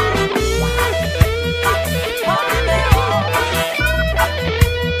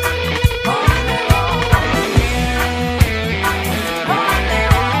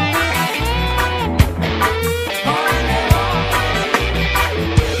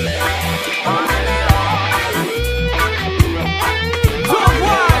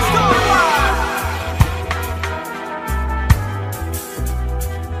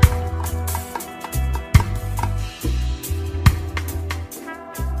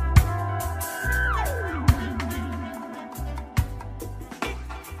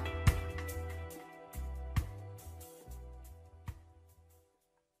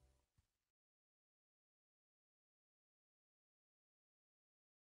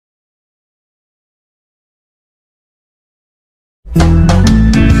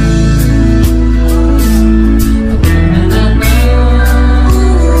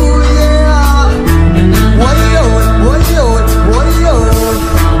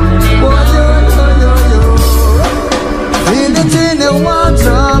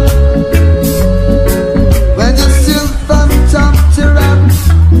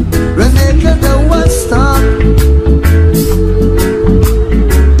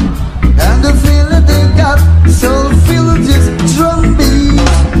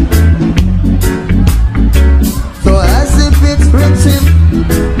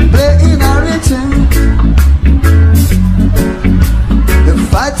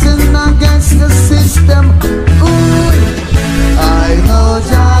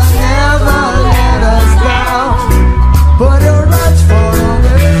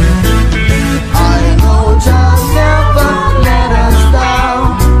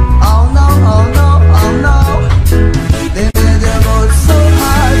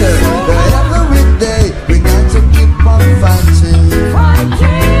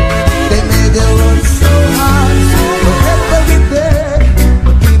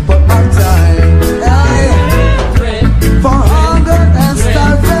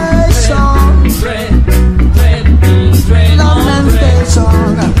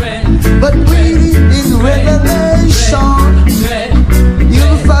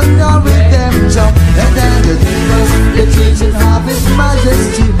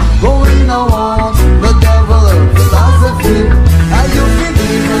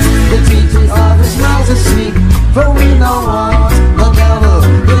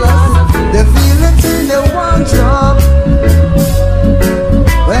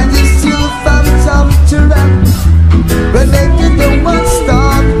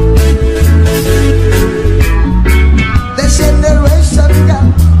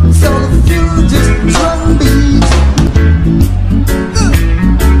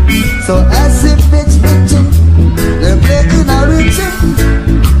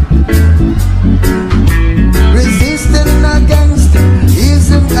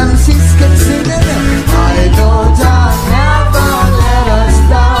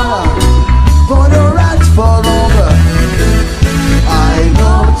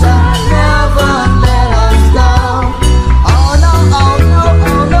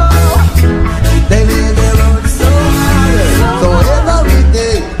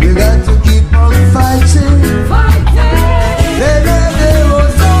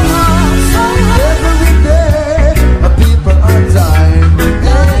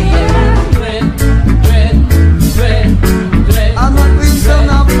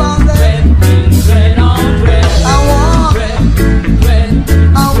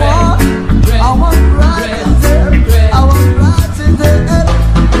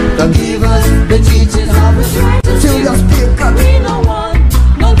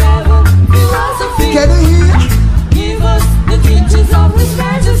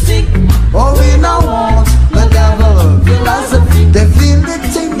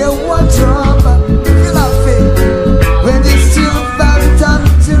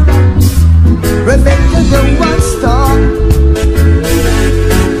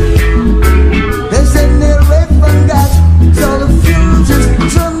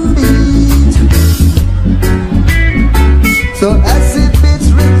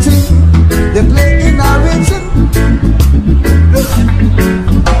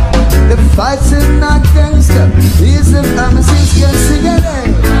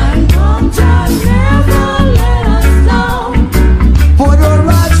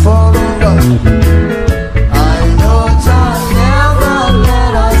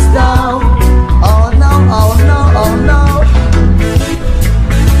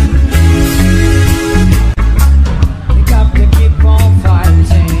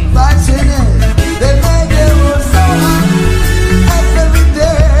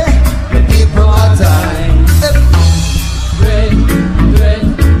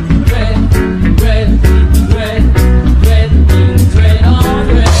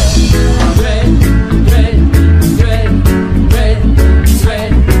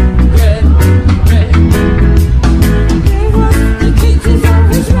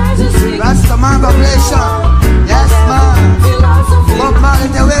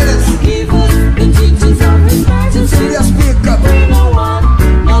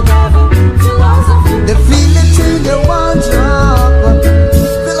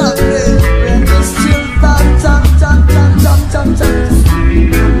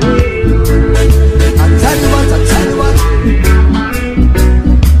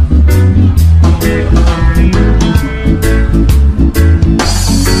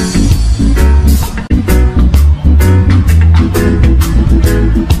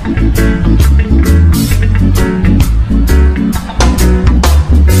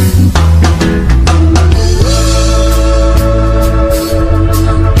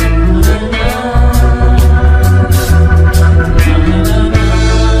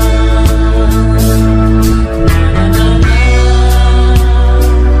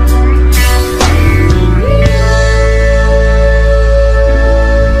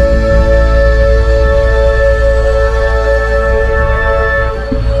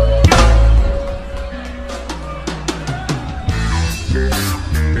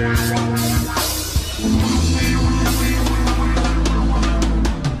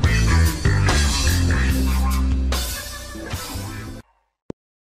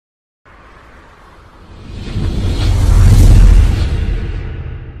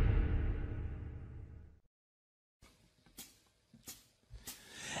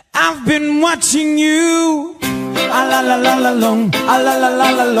 I've been watching you, a la la la la long, a la la la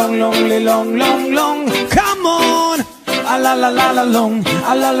la long, long, long, long. Come on, a la la la la long,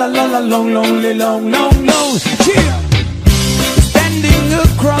 a la la la la long, long, long. Yeah. Standing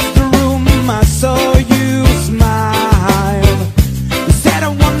across the room, I saw you smile. You said I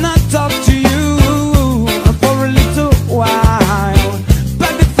wanna talk to you for a little while,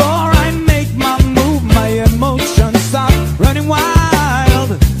 but before I make my move, my emotions start running wild.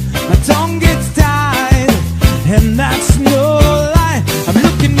 My tongue gets tied, and that's no lie. I'm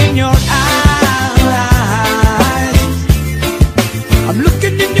looking in your eyes. I'm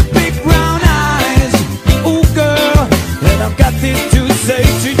looking in your big brown eyes. Ooh, girl, and I've got this to say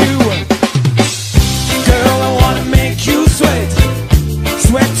to you. Girl, I wanna make you sweat,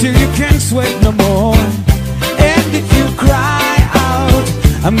 sweat till you can't sweat no more. And if you cry out,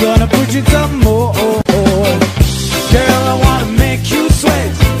 I'm gonna put you some more. Girl, I wanna make you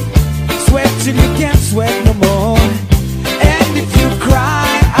sweat, sweat till you can't sweat no more. And if you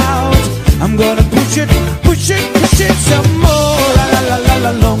cry out, I'm gonna push it some more. La la la la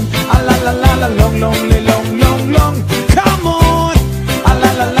la long, a la la la la long, long. Come on, a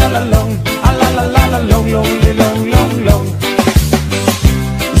la la la la long, a la la la la long.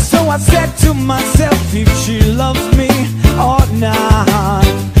 So I said to myself, if she loves me or not.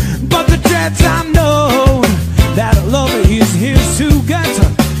 But the dreads I know that love is here to get.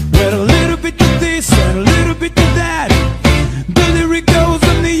 With a little bit of this and a little bit of that, the lyric goes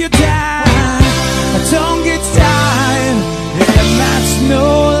under your time. My tongue gets tied, and that's no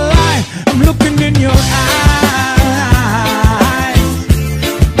lie. I'm looking in your eyes.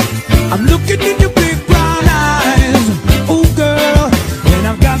 I'm looking in your big brown eyes. Oh girl, and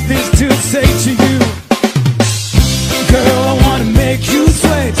I've got this to say to you. Girl, I wanna make you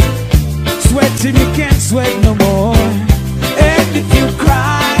sweat, sweat till you can't sweat no more. And if you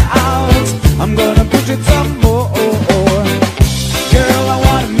cry out, I'm gonna push it some more. Girl, I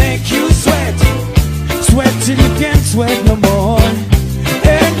wanna make you sweat, sweat till you can't sweat no more.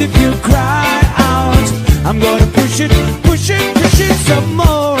 And if you cry out, I'm gonna push it some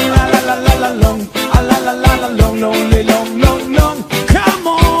more. La la la la la long, a la la la la long, long. Come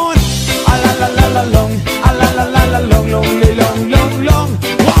on, a la la la la long, a la la la la long, long.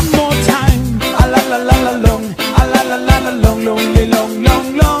 One more time, a la la la la long, a la la la la long,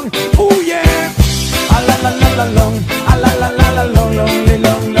 long. Ooh yeah, a la la la la long, a la la la la long,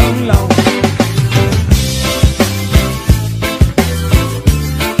 long.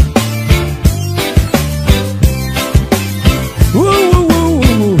 Ooh,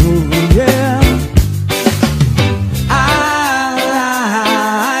 yeah.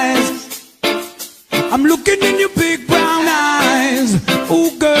 Eyes, I'm looking in your big brown eyes.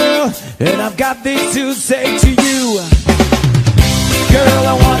 Ooh girl, and I've got this to say to you. Girl,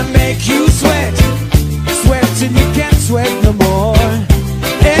 I wanna make you sweat, sweat till you can't sweat no more.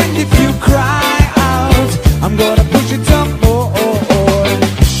 And if you cry out, I'm gonna push it some more.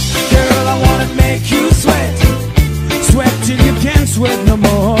 Girl, I wanna make you sweat, sweat till you can't sweat no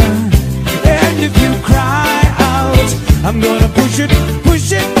more. And if you cry out, I'm gonna push it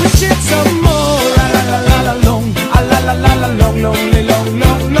some more. La la la la la long, a la la la la long,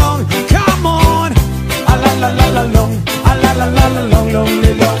 long. Come on, a la la la la long, a la la la la long,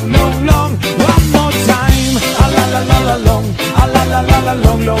 long. One more time, a la la la la long, a la la la la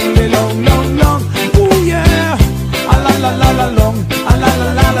long, long. Ooh yeah, a la la la la long, a la la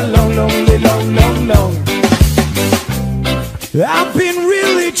la la long. I've been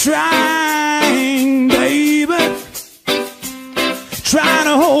really trying, baby, trying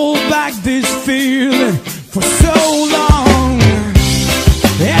to hold back this feeling for so long.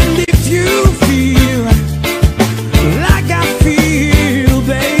 And if you feel like I feel,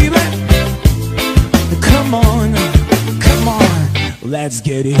 baby, come on, let's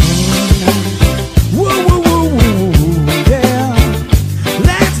get it on. Woo, yeah,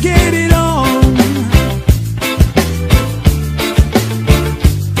 let's get it on.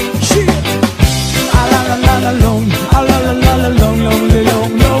 Yeah, a la la la la long, a la la la la long.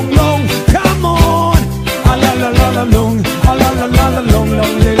 Come on, a la la la la long, a la la la la long.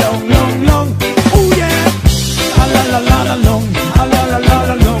 Oh yeah, a la la la la long, a la la la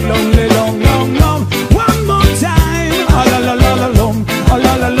la long. One more time, a la la la la long, a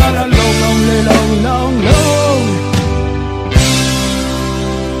la la la la long.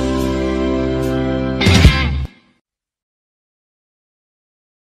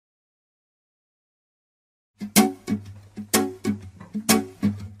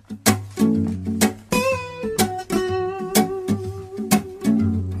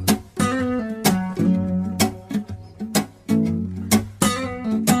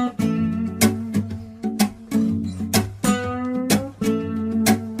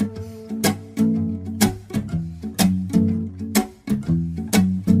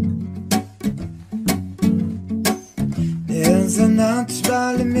 There's a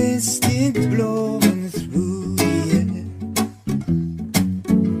natural mystic blowing through the air.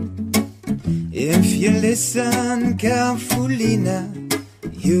 If you listen carefully now,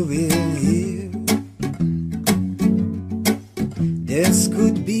 you will hear. This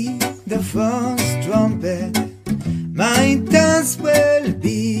could be the first trumpet, might as well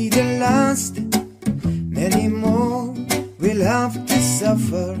be the last. Many more will have to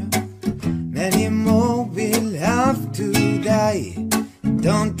suffer, many more will have to die.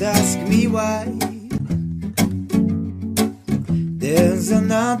 Don't ask me why. There's a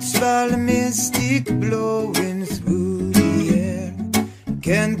natural mystic blowing through the air.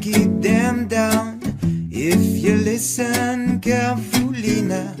 Can't keep them down. If you listen carefully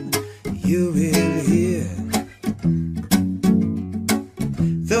now, you will hear.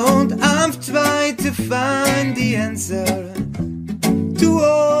 Don't I've tried to find the answer to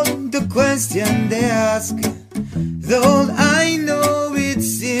all the questions they ask, though I know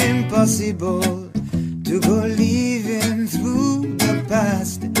it's impossible to go living through the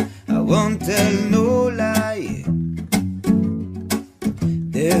past. I won't tell no lie.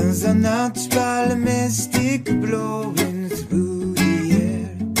 There's a natural mystic blowing through the air.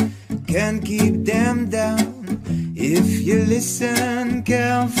 Can't keep them down. If you listen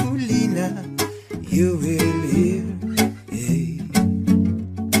carefully now, you will hear. Hey.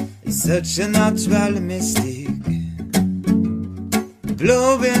 It's such a natural mystic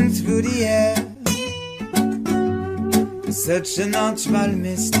blowing through the air. It's such a natural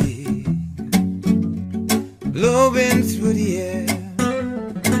mystic blowing through the air.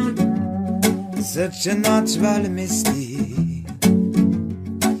 It's such a natural mystic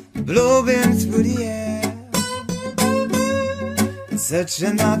blowing through the air. Such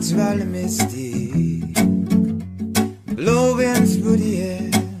a natural mystic blowing through the air.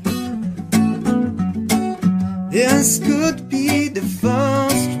 This could be the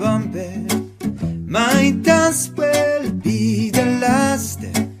first trumpet, might as well be the last.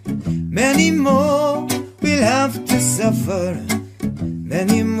 Many more will have to suffer,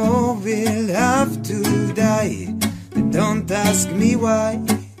 many more will have to die. Don't ask me why.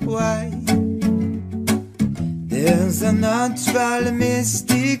 There's a natural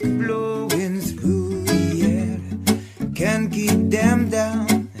mystic blowing through the air. Can't keep them down.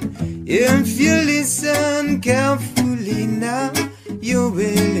 If you listen carefully now, you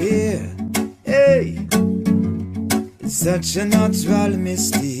will hear. Hey, it's such a natural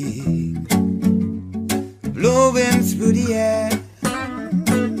mystic blowing through the air.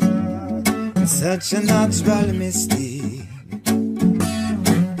 It's such a natural mystic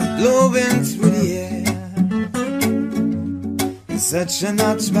blowing through the air. Such a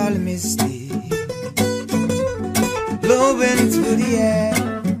natural mystic blowing through the air.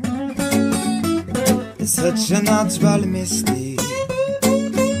 Such a natural mystic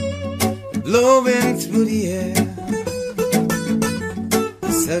blowing through the air.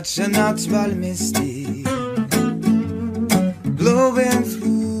 Such a natural mystic blowing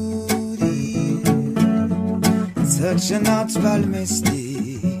through the air. Such a natural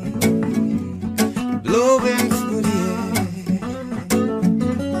mystic blowing through the air.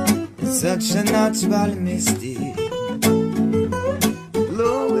 Such a natural mystic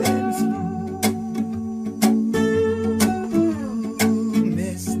blowing through,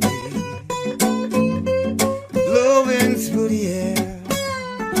 mystic blowing through the air.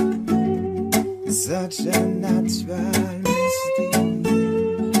 Such a natural mystic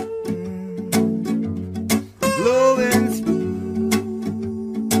blowing through.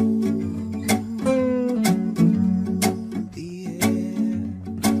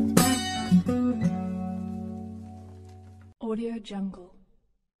 Audio Jungle.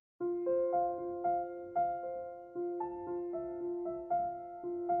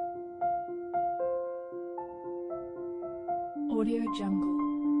 Audio Jungle.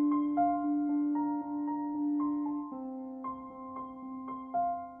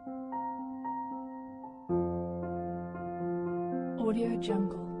 Audio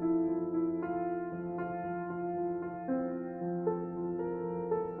Jungle.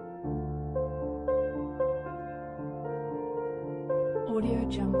 Audio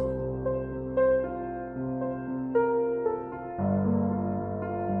Jungle.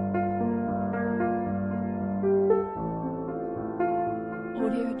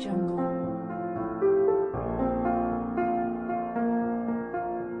 Audio Jungle.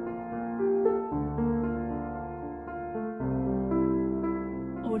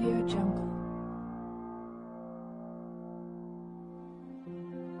 Audio Jungle.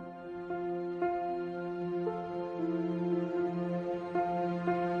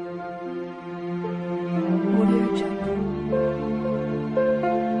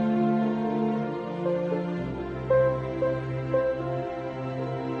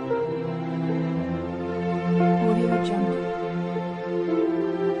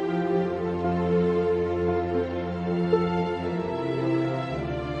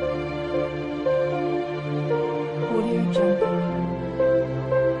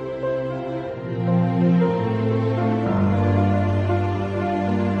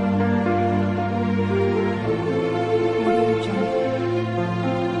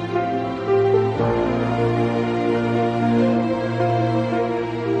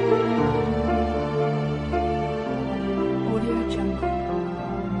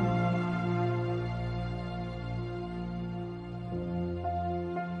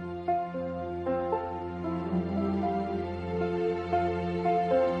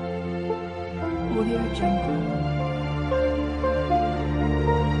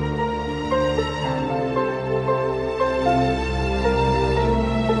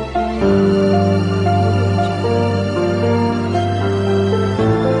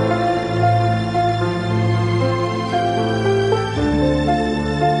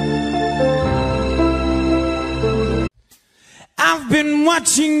 I've been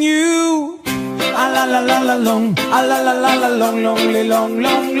watching you, a la la la la long, a la la la la long,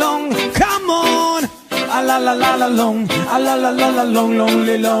 long. Come on, a la la la la long, a la la la la long, long.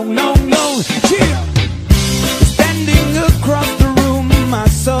 Yeah. Standing across the room, I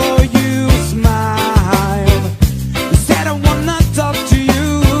saw you smile. You said I wanna talk to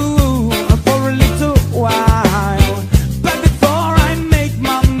you for a little while, but before I make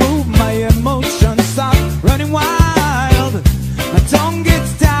my move, my emotions start running wild. My tongue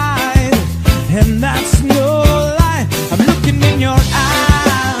gets tied, and that's no lie. I'm looking in your eyes.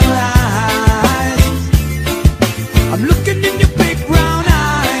 I'm looking in your big brown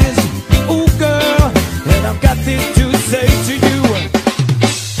eyes. Ooh, girl, and I've got this to say to you.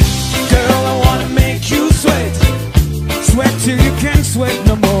 Girl, I wanna make you sweat. Sweat till you can't sweat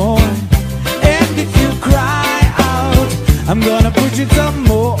no more. And if you cry out, I'm gonna put you some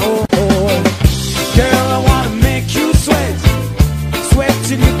more. Girl, I wanna make you sweat. Sweat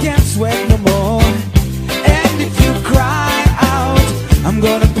till you can't sweat no more. And if you cry out, I'm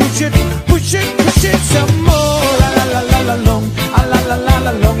gonna push it some more. La la la la la long, a la la la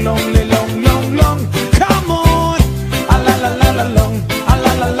la long. Come on, a la la la la long, a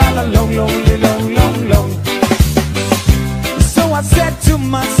la la la la long. So I said to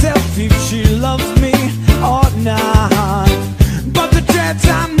myself, if she loves me or not. But the dreads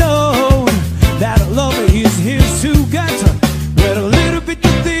I know that love is his to get. With a little bit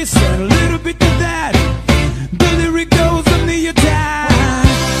of this and a little bit of that, the lyric goes under your time.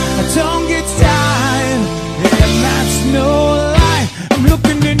 My tongue gets tied, and that's no lie. I'm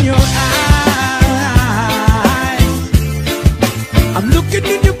looking in your eyes. I'm looking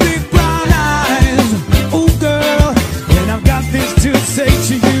in your big brown eyes. Oh girl, and I've got this to say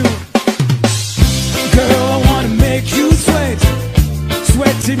to you. Girl, I wanna make you sweat.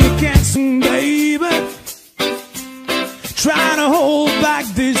 Sweat till you can't sing, baby. Trying to hold back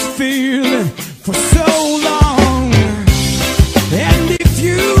this feeling for so long. And if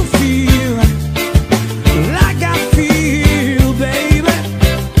you feel like I feel, baby,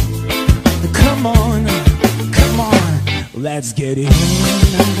 come on, let's get it on.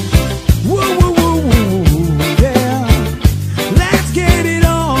 Woo, woo, woo, woo, yeah. Let's get it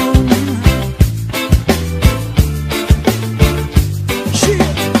on. Yeah.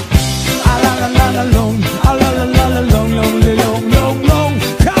 A la la la la long, a la la la la long.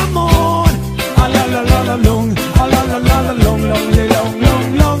 Come on, a la la la la long, a la la la la long.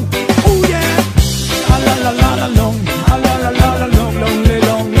 Ooh yeah, a la la la la long, a la la la la long.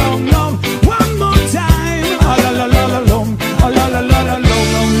 One more time, a la la la la long, a la la la la long.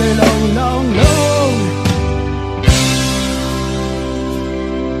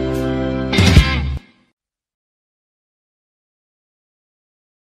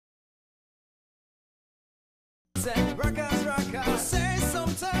 Say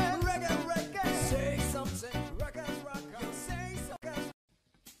something, reggae. Say something, reggae. Say something.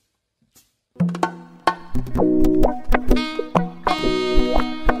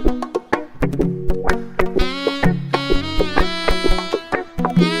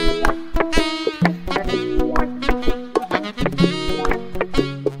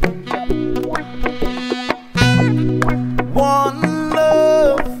 One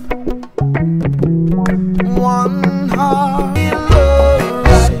love, one heart,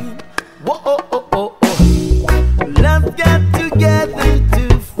 right. Whoa, let's get together to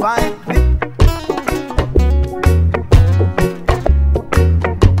fight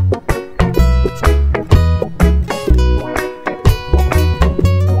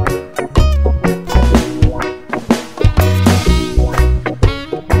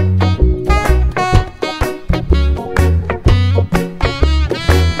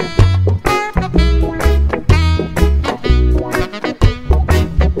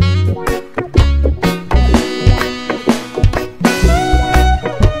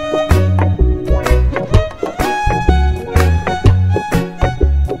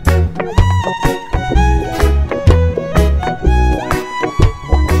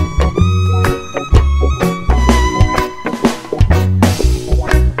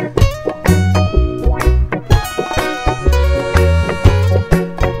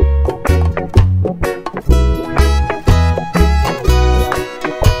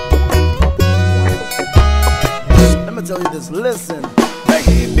this. Listen,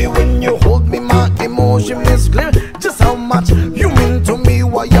 baby, when you hold me, my emotions emotion is clear. Just how much you mean to me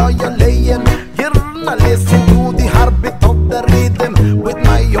while you're laying here. Now listen to the heartbeat of the rhythm. With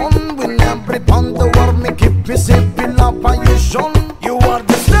my own, with every pound the world me keep me sipping up and you shone. You are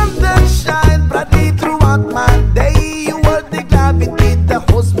the sun that shine brightly throughout my day. You are the gravity that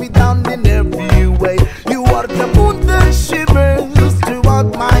holds me down in every way. You are the moon that shivers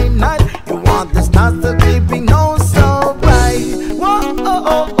throughout my night. You are the stars that keep me know so bright. Whoa, oh,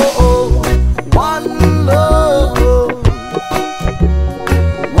 oh, oh, oh. One love,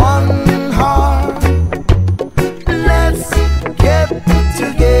 one heart. Let's get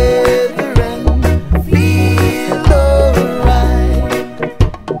together and feel alright.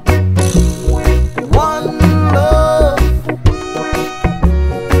 One love,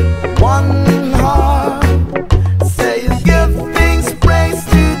 one heart. Say give thanks, praise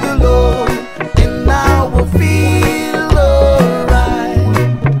to the Lord, and now we'll feel alright.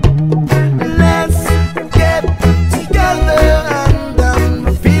 Let's get together and then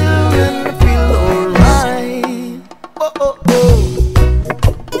feel alright. Oh, oh, oh.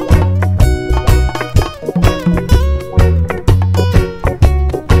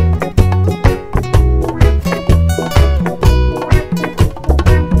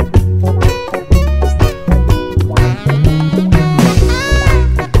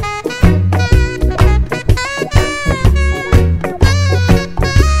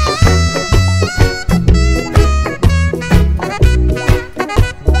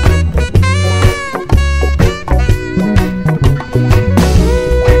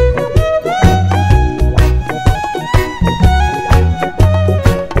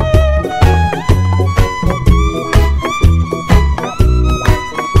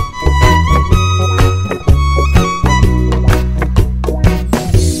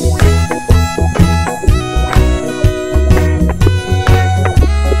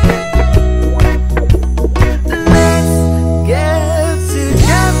 Let's get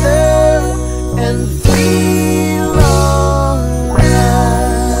together and feel alright.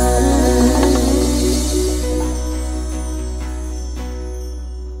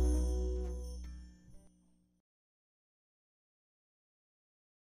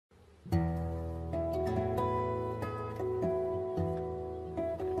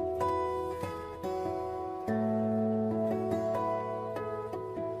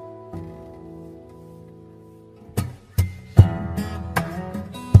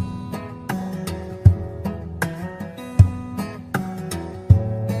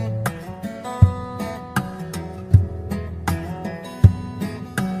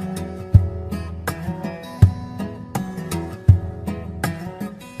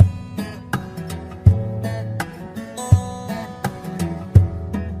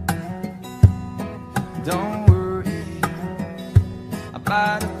 Don't worry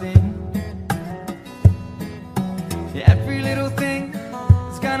about a thing. Every little thing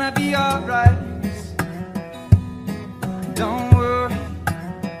is gonna be alright. Don't worry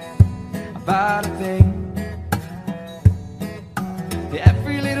about a thing.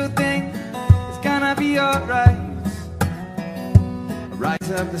 Every little thing is gonna be alright. I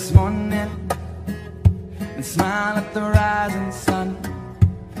rise up this morning and smile at the rising sun.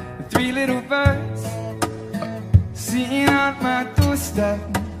 Three little birds singing on my doorstep,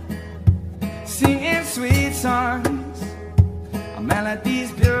 singing sweet songs, our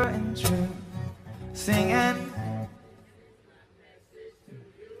melodies pure and true, singing.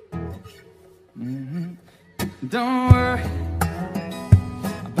 Don't worry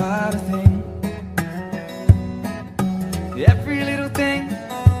about a thing. Every little thing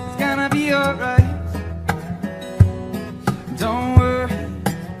is gonna be alright. Don't worry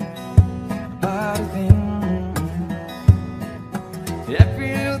about a thing.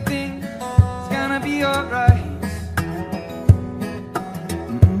 Every little thing is gonna be alright.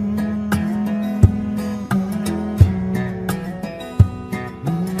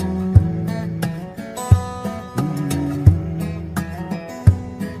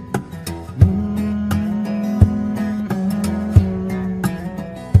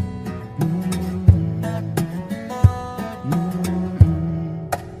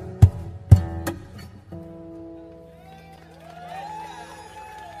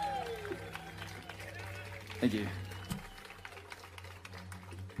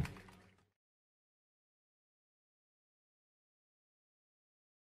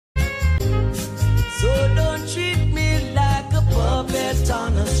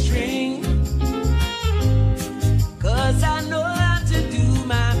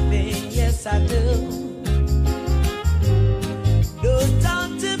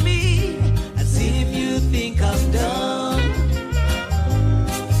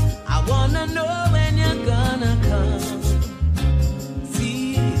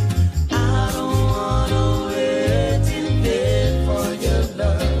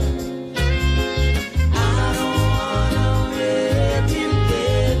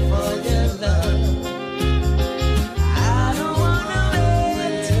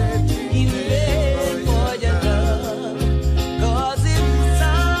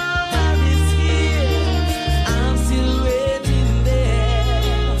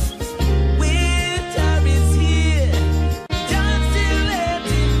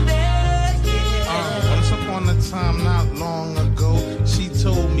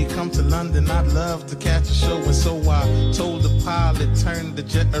 London, I'd love to catch a show. And so I told the pilot, turn the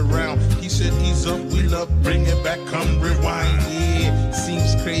jet around. He said, ease up, wheel up, bring it back, come rewind. Yeah,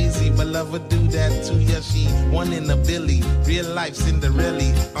 seems crazy, but love would do that too. Yeah, she one in a Billy, real life Cinderella.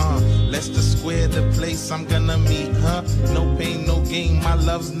 Let's just square the place, I'm gonna meet her. No pain, no gain, my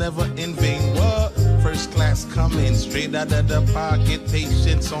love's never in vain. What? First class coming, straight out of the pocket.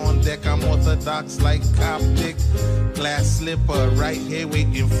 Patience on deck, I'm orthodox like Coptic. Glass slipper, right here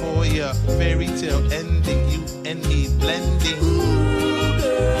waiting for ya. Fairy tale ending, you and me blending. Ooh,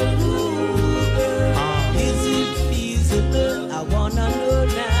 girl, is it feasible? I wanna know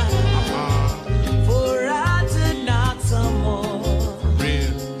now. For I to knock some more.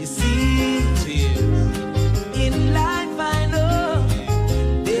 Real. You see, Tears. in life I know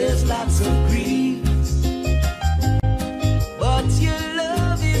there's lots of grief, but your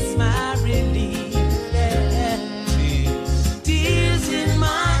love is my relief. Tears in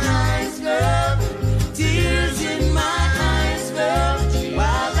my eyes, girl. Tears in my eyes, girl.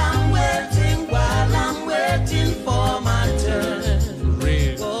 While I'm waiting for my turn.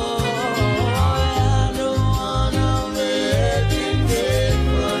 Real. Oh, I don't wanna wait in vain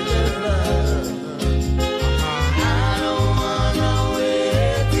for your love. I don't wanna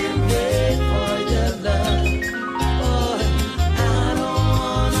wait in vain for your love. Oh, I don't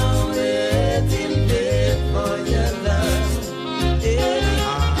wanna wait in vain for your love. Yeah,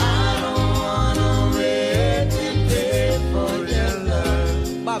 I don't wanna wait in vain for your love.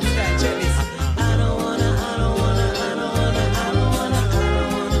 Bob Star Chellis. I don't wanna wait in vain. Oh no, I don't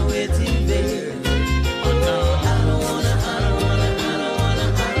wanna wait in vain. Oh no, I don't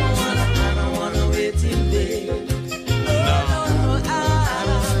wanna wait in vain. Oh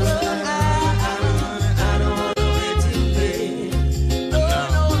no,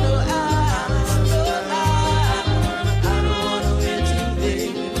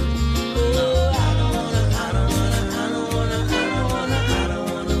 don't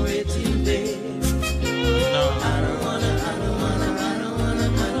wanna wait in vain. Oh, I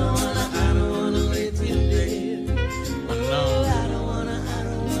don't wanna wait in vain. No. I don't wanna wait in vain. No.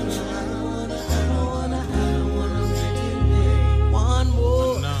 I don't wanna wait in vain. One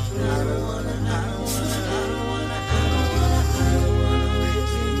more. No. I don't wanna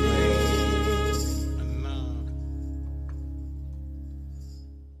wait in vain. No.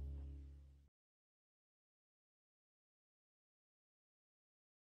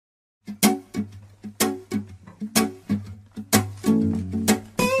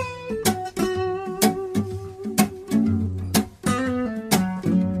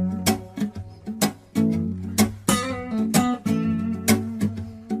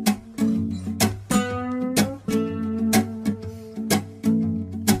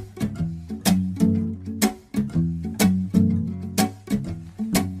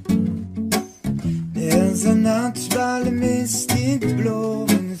 There's a natural mystic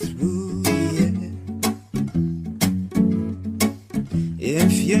blowing through the air.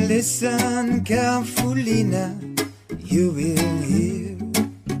 If you listen carefully now, you will hear.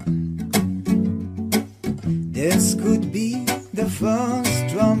 This could be the first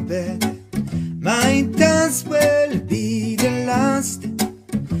trumpet, might as well be the last.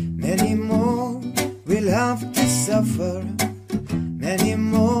 Many more will have to suffer, many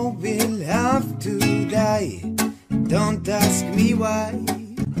more will have to die. Don't ask me why.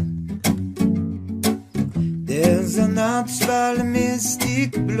 There's a natural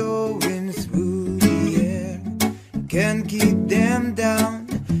mystic blowing through the air. Can't keep them down.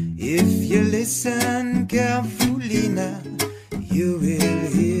 If you listen carefully now, you will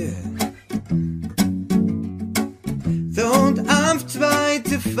hear. Don't I've tried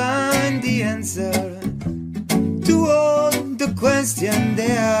to find the answer to all the questions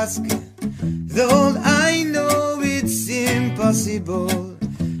they ask, though I know it's impossible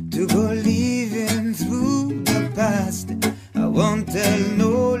to go living through the past. I won't tell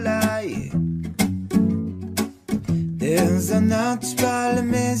no lie. There's a natural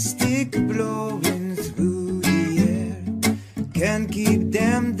mystic blowing through the air. Can't keep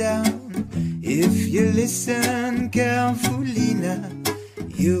them down. If you listen carefully now,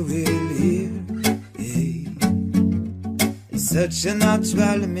 you will hear. Hey. It's such a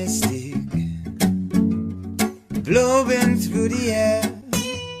natural mystic blowing through the air.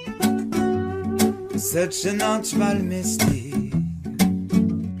 Such a natural mystic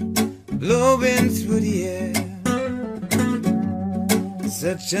blowing through the air.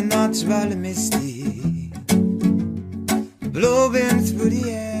 Such a natural mystic blowing through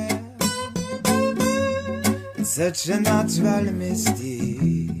the air. Such a natural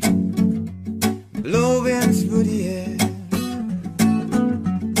mystic blowing through the air.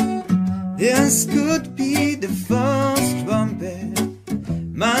 This could be the first trumpet,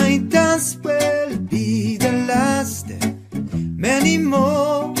 might as well be the last. Many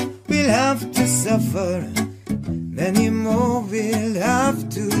more will have to suffer, many more will have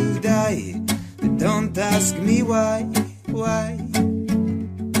to die. But don't ask me why.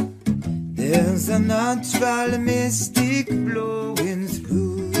 There's a natural mystic blowing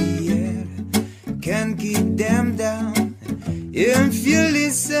through the air, can't keep them down. If you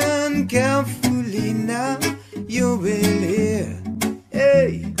listen carefully now, you will hear,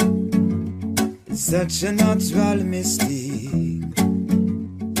 hey, it's such a natural mystic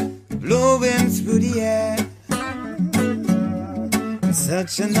blowing through the air. It's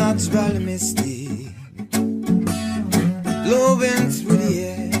such a natural mystic blowing through the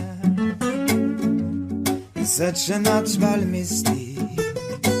air. It's such a natural mystic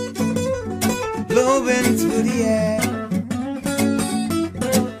blowing through the air.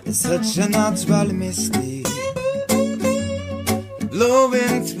 It's such a natural mystic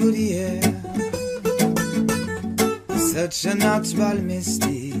blowing through the air. It's such a natural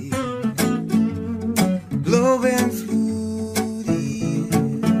mystic blowing through the air.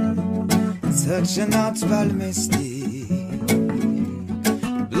 It's such a natural mystic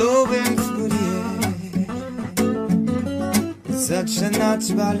blowing through the air. It's such a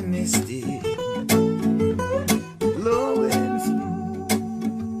natural mystic blowing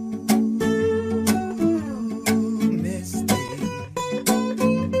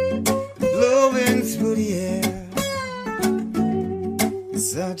through the air.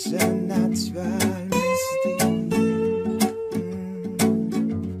 Such a natural mystic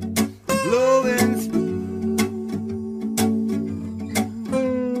blowing through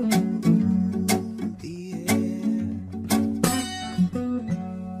the air.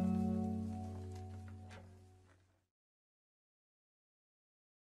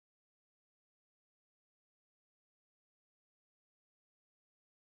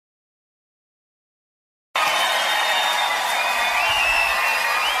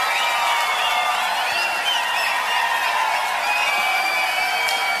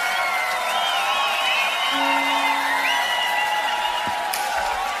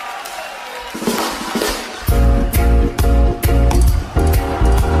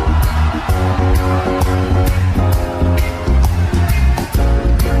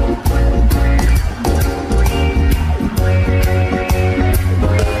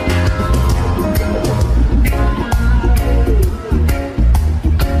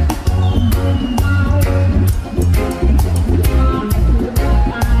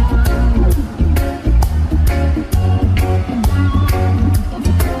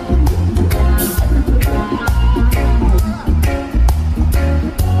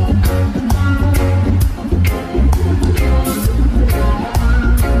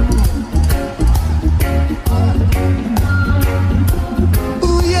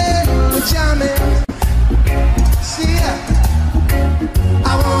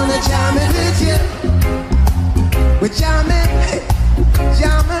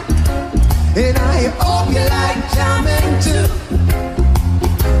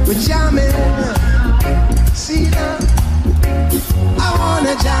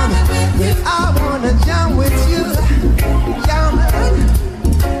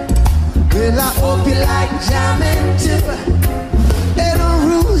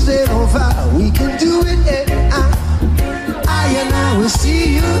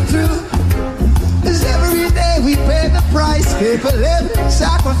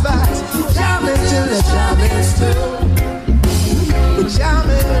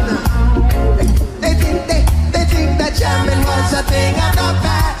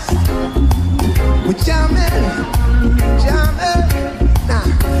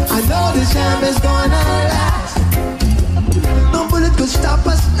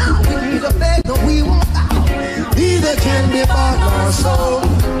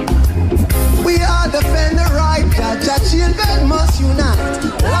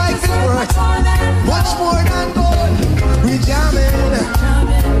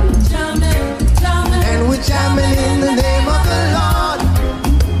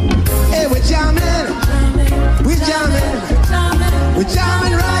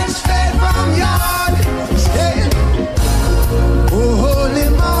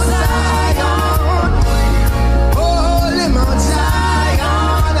 Holy Mount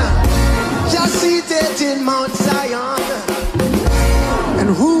Zion,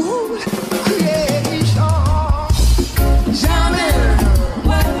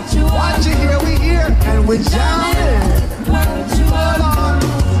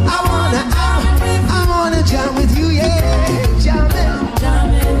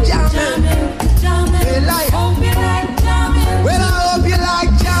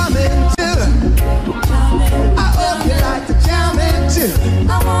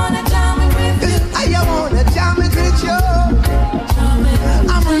 wanna jam it with you. I wanna jam it with you.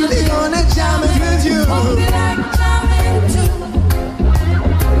 I'm really gonna jam it with you. Hope you like jamming too.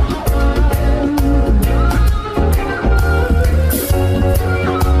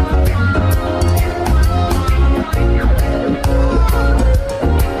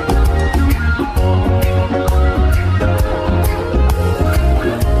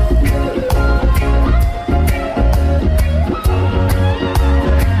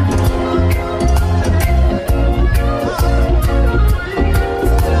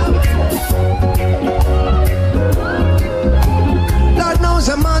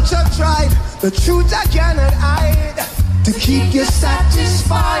 I've tried, the truth I cannot hide, to keep you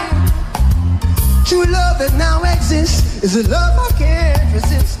satisfied. True love that now exists is a love I can't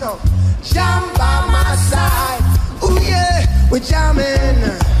resist. No, jam by my side. Oh yeah, we're jamming.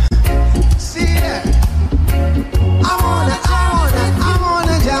 See that? I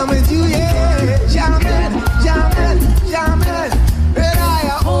wanna jam with you. Yeah, jamming. And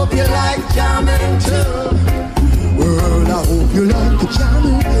I hope you like jamming too. Well, I hope you like the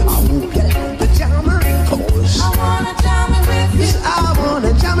jamming. I hope you like the jamming. Cause I wanna jam it with you. yes, I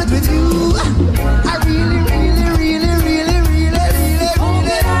wanna jam it with you. I really Hope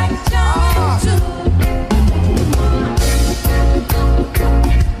you like jamming too.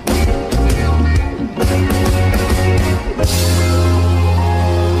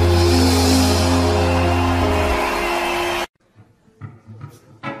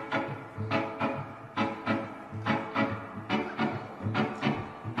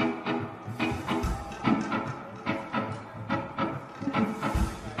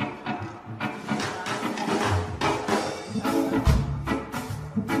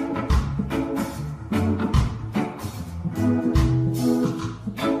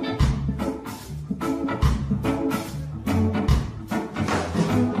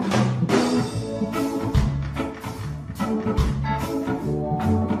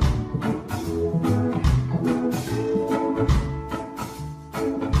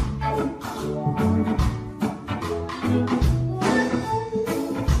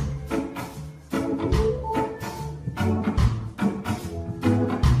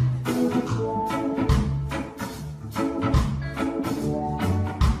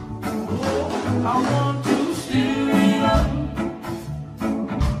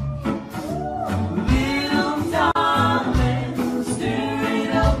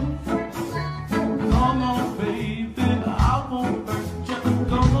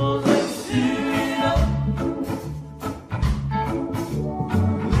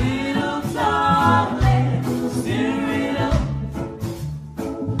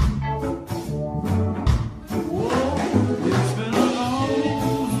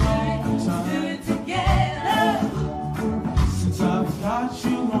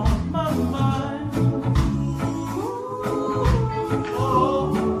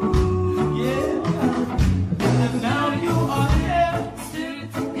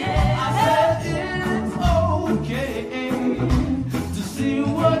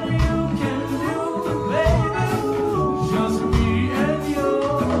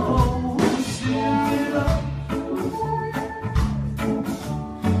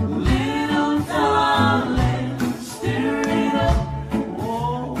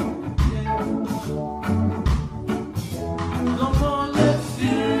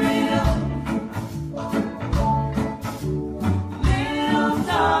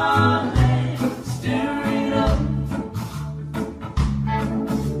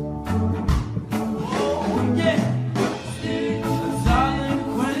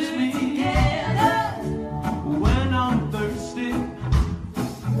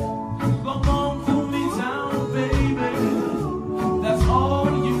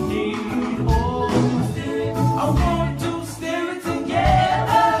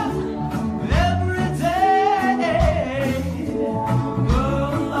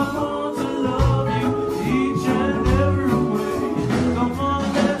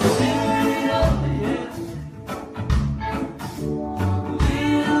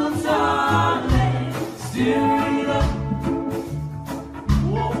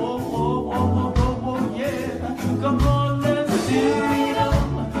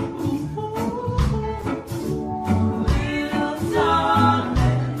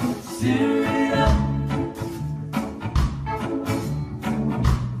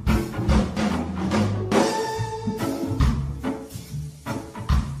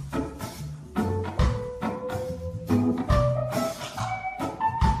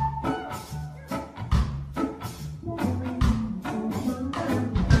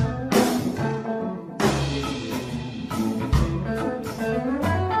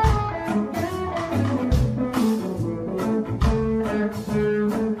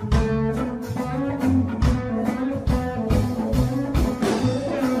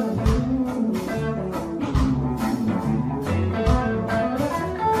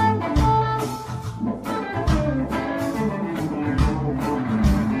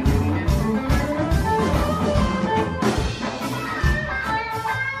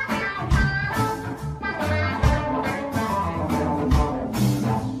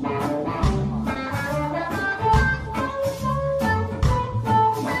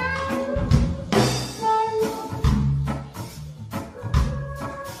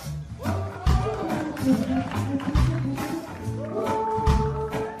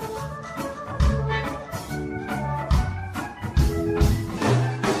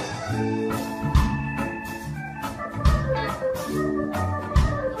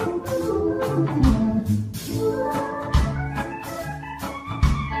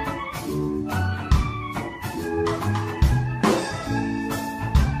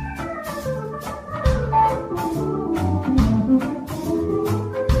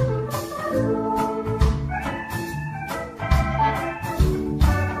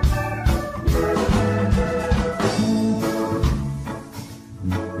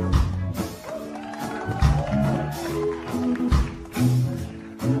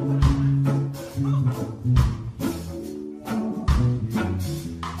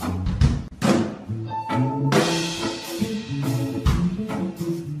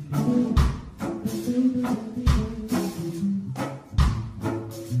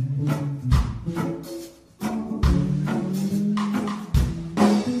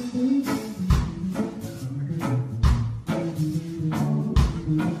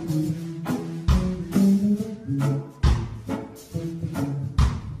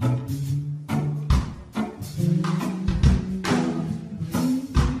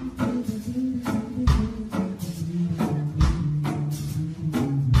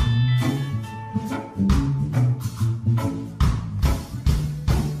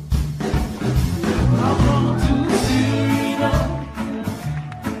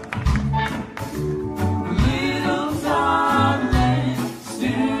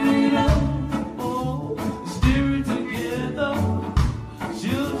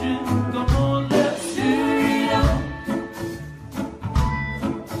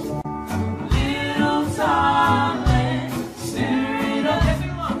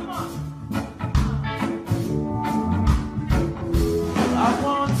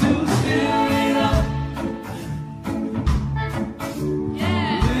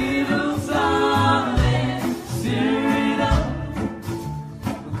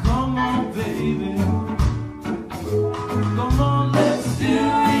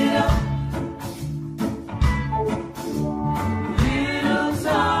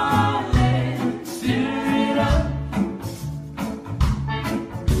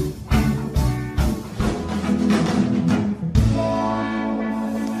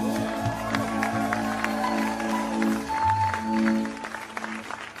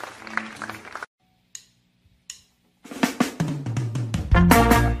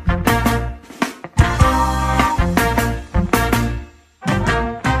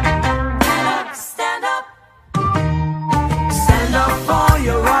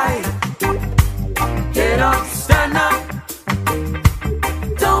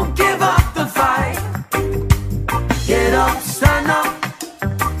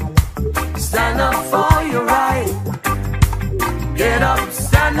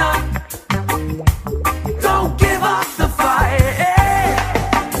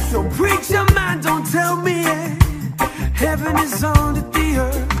 under the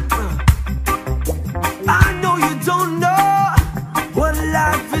earth. I know you don't know what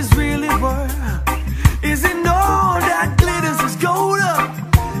life is really worth. Is it all that glitters is gold?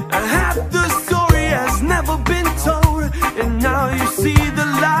 Half the story has never been told, and now you see the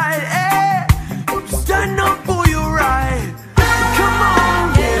light. Hey, stand up for your right. Come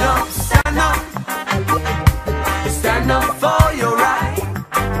on, get up, stand up. Stand up for your right.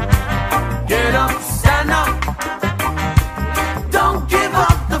 Get up, stand up. Don't give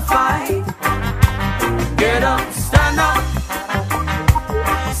up the fight. Get up, stand up.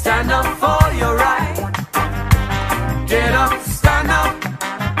 Stand up for your right. Get up, stand up.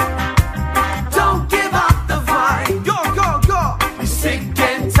 Don't give up the fight. Go, go, go. You're sick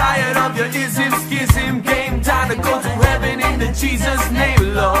and tired of your ism, schism game. Time to go to heaven in the Jesus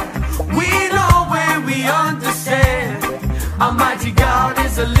name, Lord. We know when we understand Almighty God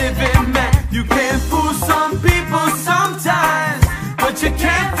is a living man. You can fool some people sometimes, but you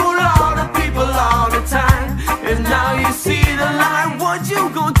can't fool all the people all the time. And now you see the light. What you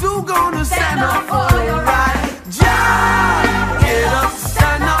gonna do? Gonna stand up for your right. Jah, get up,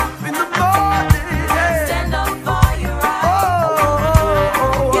 stand up in the morning. Hey. Stand up for your right.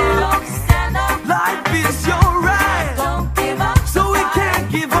 Oh, Get up, stand up. life is your right, Don't give up. so we can't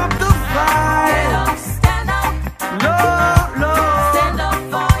give up the Get fight. up, stand up. Lord, Lord, Stand up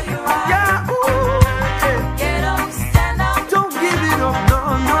for your right. yeah, ooh, yeah. Get up, stand up. Don't give it up, no,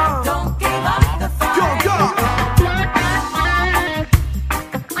 no. Don't give up the fight. Go, go.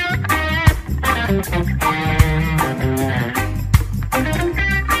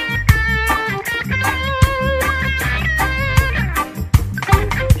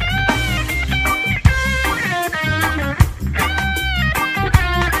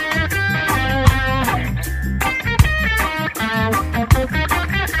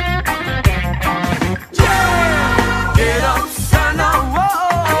 Get up, stand up,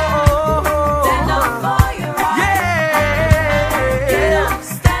 whoa. Stand up for your right. Yeah. Get up,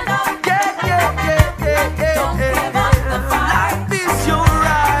 stand up. Yeah, yeah, yeah, yeah, yeah. Don't give up the fight. Life is your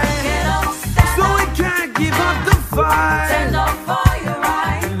right, Get up, stand so up. we can't give up the fight. Stand up for your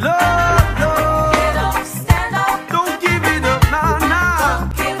right. Lord, Lord, Get up, stand up. don't give it up, nah, nah. Don't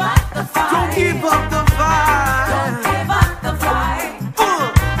give up the fight. Don't give up the fight. Don't give up the fight.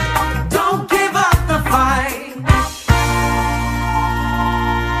 Don't give up the fight.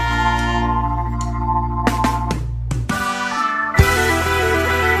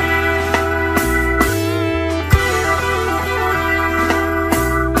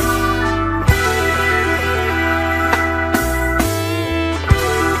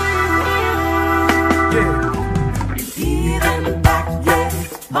 Heathen back, yeah,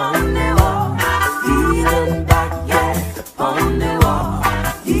 on the wall. Heathen back, yeah, on the wall.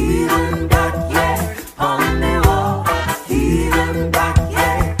 Heathen back, yeah, on the wall. Heathen back,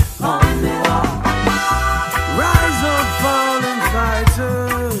 yeah, on the wall. Rise up, fallen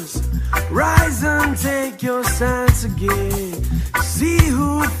fighters. Rise and take your stance again. See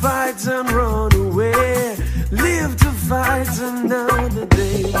who fights and run away. Live to fight another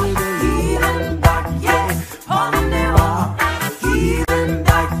day with a Heathen back, yeah, on the wall. Heathen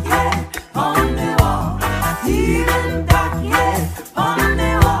back, yeah, on the wall. Heathen back, yeah, on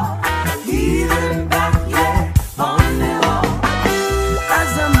the wall. Heathen back, yeah, on the wall.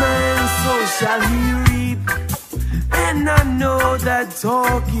 As a man, so shall he reap. And I know that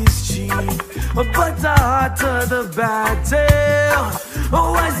talk is cheap, but the harder the battle,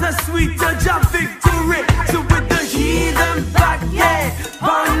 oh, as the sweeter your victory. So with the heathen back, yeah,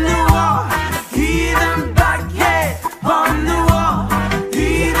 on the wall. Heathen back, yeah, on the wall.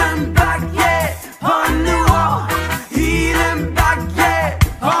 Heathen back, yeah, on the wall. Heathen back, yeah,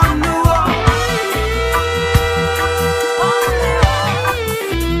 on the wall. On the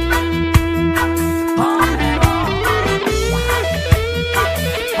wall.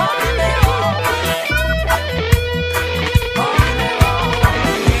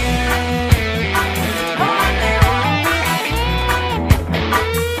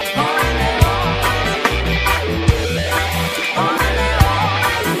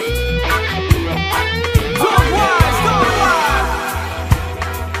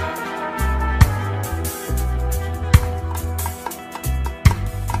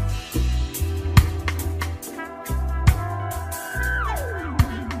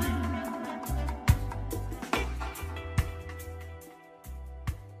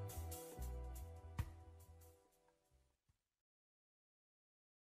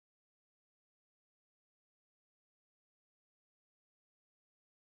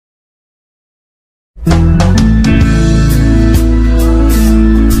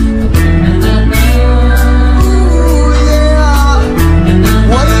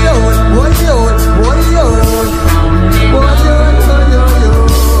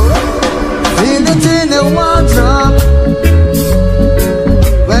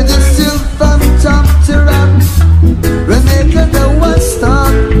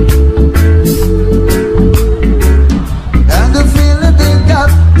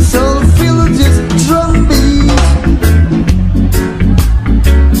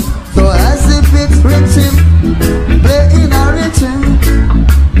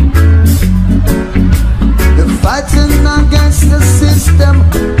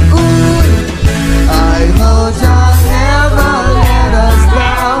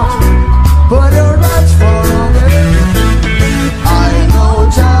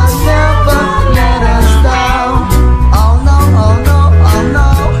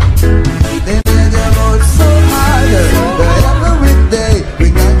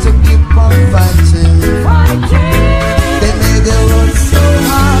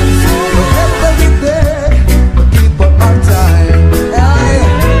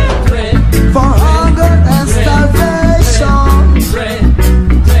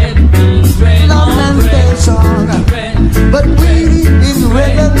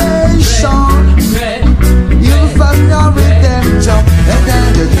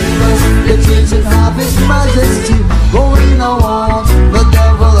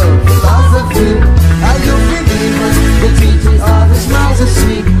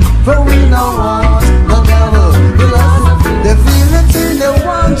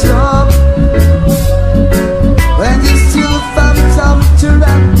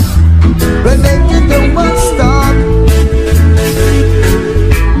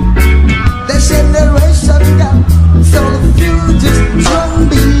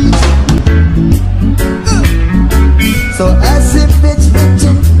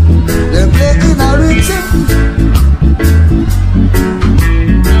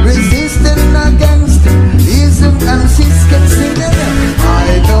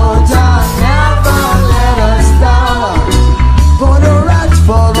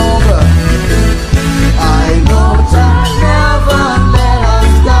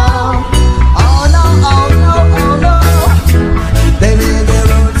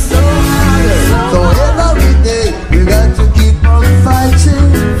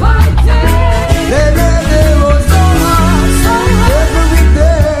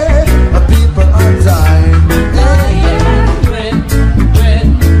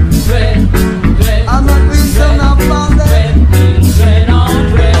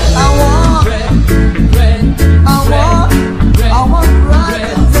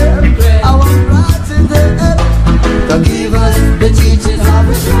 of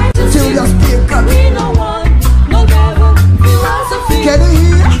His righteousness. Till you speak up. We don't want no devil philosophy. Can you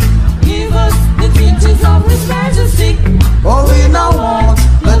hear? Give us the teachings of His majesty. Oh, we don't want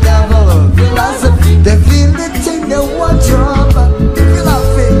the devil philosophy. They feel the thing they want drop.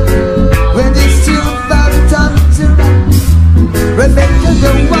 Philosophy. When it's still about time to run. Remember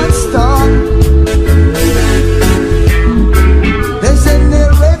the one stop. They send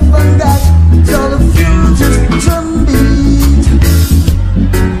their way from that. Till the future's drumbeat.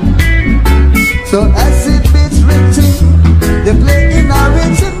 So as it beats written, they play in our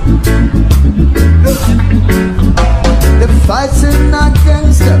rhythm. The fighting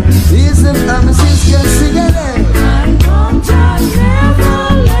against the reason promises can sing it. I know God never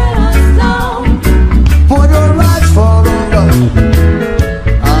let us down. For the right for the love.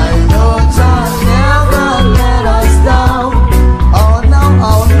 I know God never let us down. Oh no,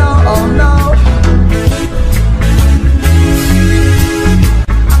 oh no, oh no.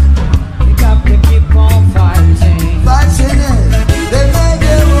 You got to keep on fighting. Fighting it. They make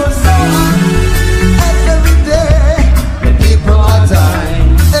it work so hard. Every day the people are dying.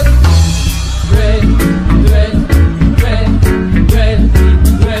 Red, red, red, red,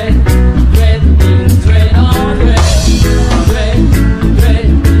 red, red means red on red. Red, red,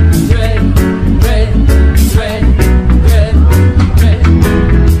 red, red, red, red, red.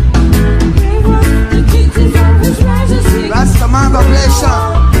 Give us the teachings of His majesty. Rastaman population.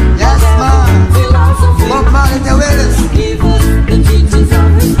 Yes man. Philosophy. Bob Marley the witness. Give us the teachings of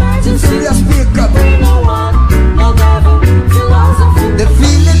His majesty. Till you speak up. We don't want no devil philosophy. They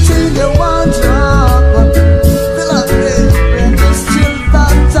feel it till they want drop. Philosophy. When they still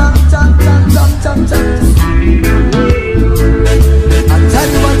tam tam tam tam tam tam tam. I tell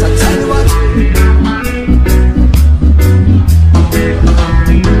you what, I tell you what.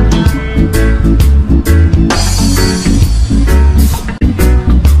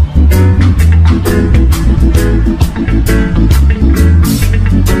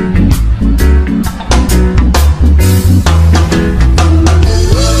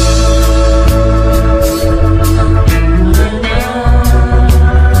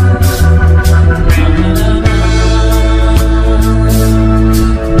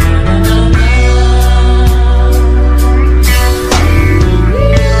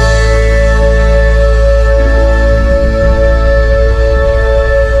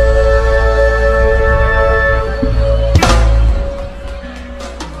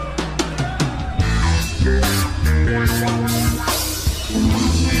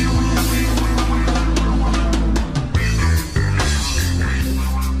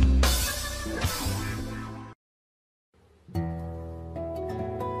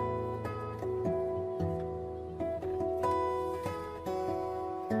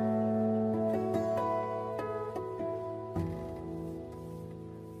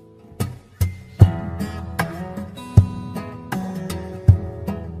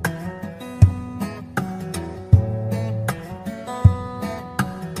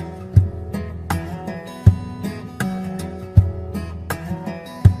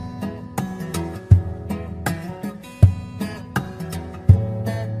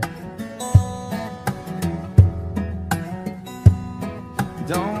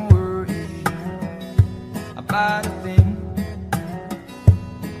 Don't worry about a thing.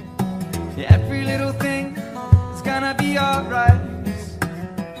 Yeah, every little thing is gonna be alright.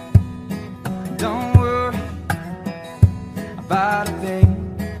 Don't worry about a thing.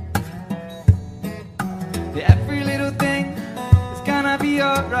 Yeah, every little thing is gonna be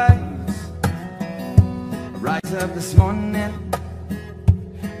alright. I rise up this morning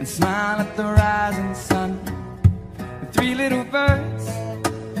and smile at the rising sun. With three little birds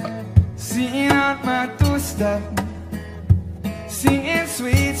sitting on my doorstep, singing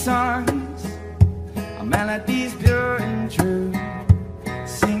sweet songs, our melodies pure and true,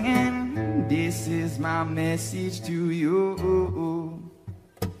 singing, this is my message to you.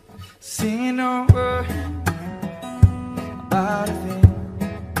 Singing, don't worry about a thing.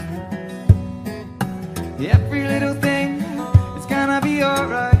 Every little thing is gonna be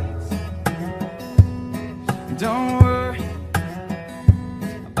alright. Don't worry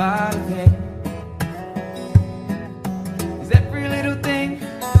about a thing. 'Cause every little thing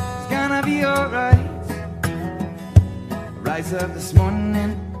is gonna be alright. I rise up this morning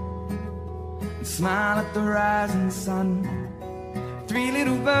and smile at the rising sun. Three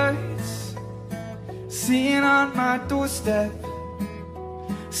little birds singing on my doorstep,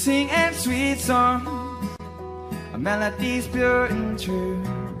 singing sweet songs, a melody's pure and true,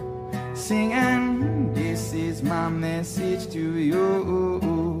 singing, this is my message to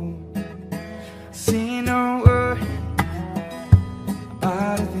you. Sing, don't worry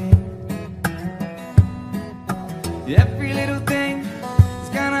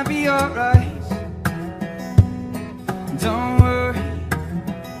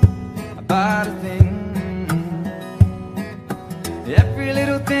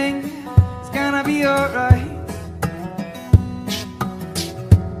thing is gonna be alright.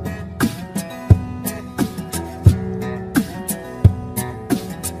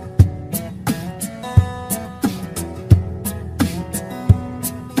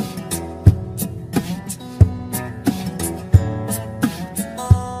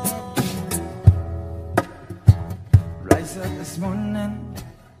 Rise up this morning,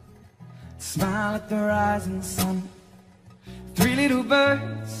 smile at the rising sun. Three little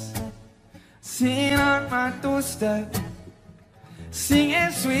birds singing on my doorstep,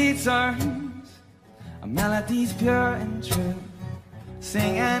 singing sweet songs, a melodies pure and true,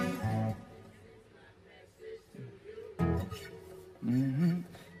 singing.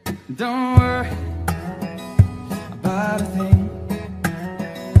 Don't worry about a thing.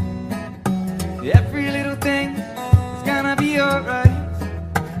 Every little thing is gonna be alright.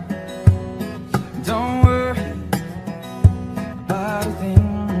 Don't worry about a thing.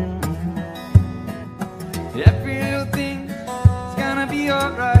 Every little thing is gonna be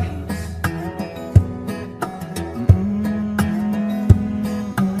alright.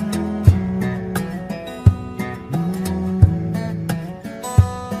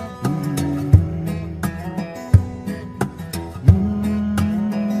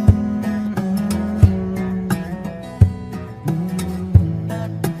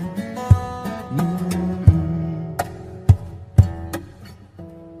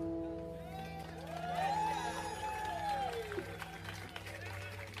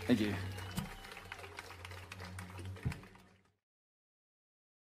 Thank you.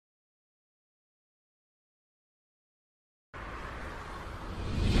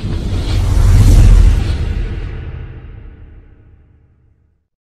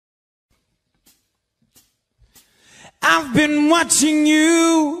 I've been watching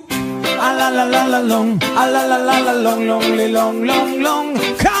you, a la la la la long, a la la la la long, long, long, long.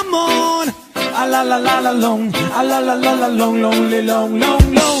 Come on, a la la la la long, a la la la la long, long,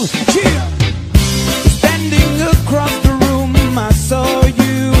 long. Yeah. Standing across the room, I saw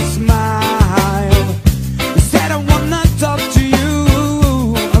you smile. You said I wanna talk to you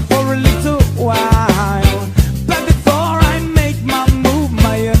for a little while, but before I make my move,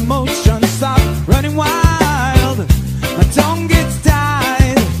 my emotions start running wild. My tongue gets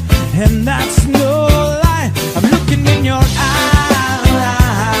tied, and that's no lie. I'm looking in your eyes.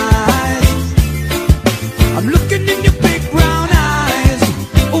 I'm looking in your big brown eyes.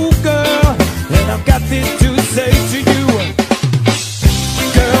 Ooh, girl, and I've got this to say to you.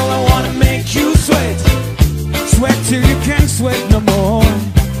 Girl, I wanna make you sweat, sweat till you can't sweat no more.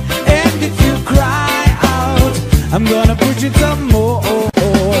 And if you cry out, I'm gonna push it some more.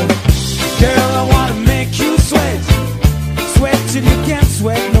 Girl, I wanna make you sweat, sweat till you can't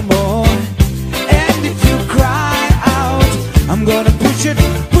sweat no more. And if you cry out, I'm gonna push it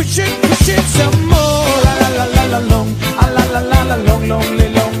some more. La la la la la long, a la la la la long,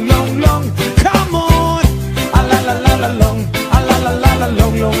 long. Come on, a la la la la long, a la la la la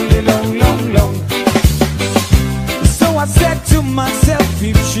long. So I said to myself,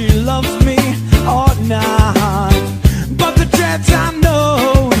 if she loves me or not, but the dreads I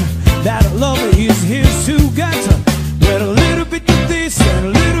know that love is here to get. With a little bit of this and a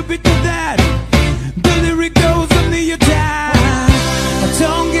little bit of that, the lyric goes under your time. My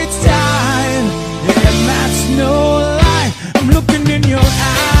tongue gets tied, and that's no lie. I'm looking in your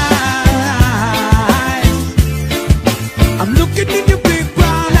eyes. I'm looking in your big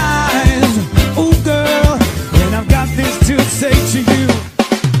brown eyes. Ooh, girl, and I've got this to say to you.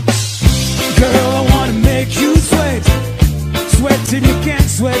 Girl, I wanna make you sweat, sweat till you can't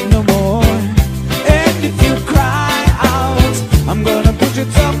sweat no more. And if you cry out, I'm gonna push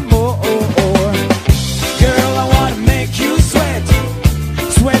it some more. Girl, I wanna make you sweat,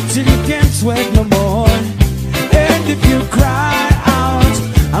 sweat till you can't sweat no more. And if you cry out,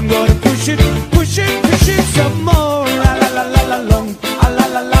 I'm gonna push it some more. La la la la la long, a la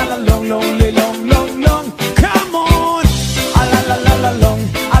la la la long, long. Come on, a la la la la long,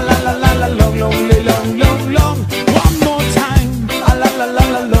 a la la la la long, long. One more time, a la la la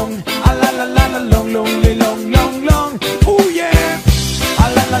la long, a la la la la long, long. Ooh yeah, a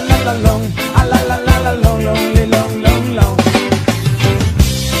la la la la long, a la la la la long, long.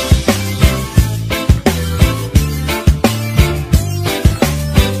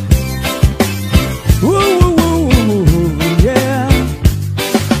 Yeah.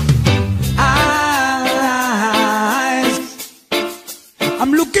 Eyes,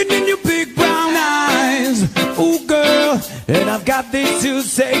 I'm looking in your big brown eyes. Ooh, girl, and I've got this to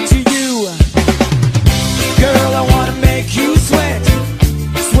say to you. Girl, I wanna make you sweat,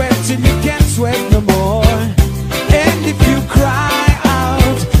 sweat till you can't sweat no more. And if you cry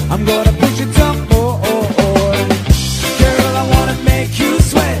out,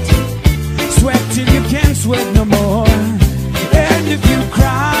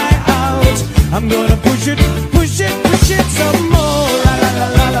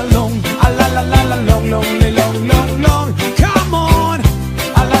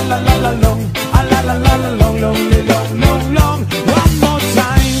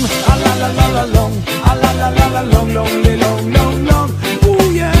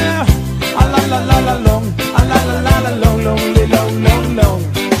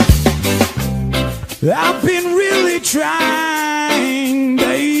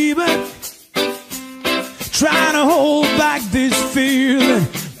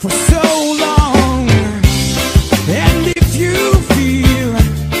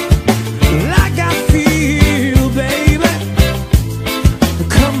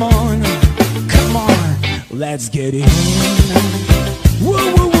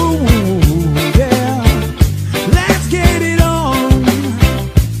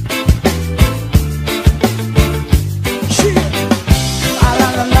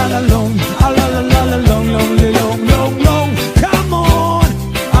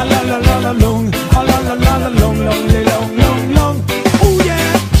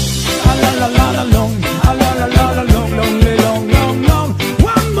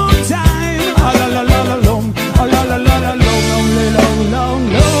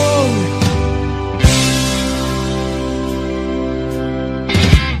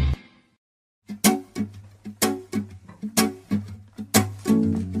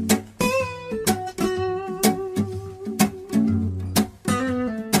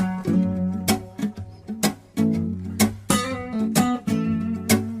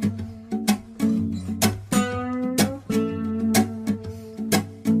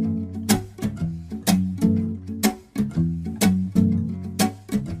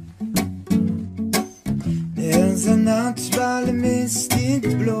 There's a natural mystic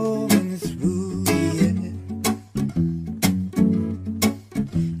blowing through the air.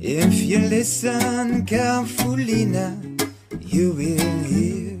 If you listen carefully now, you will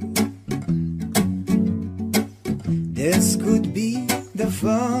hear. This could be the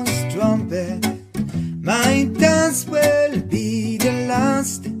first trumpet, might as well be the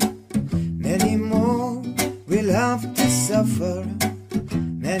last. Many more will have to suffer,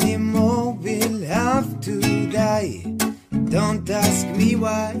 many more will have to die. Don't ask me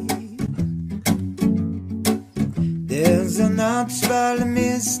why. There's a natural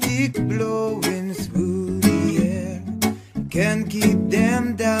mystic blowing through the air. Can't keep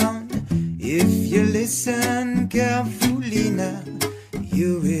them down. If you listen carefully now,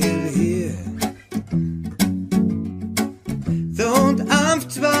 you will hear. Though I've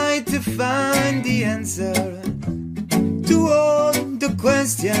tried to find the answer to all the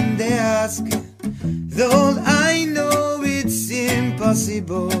questions they ask, though I know it's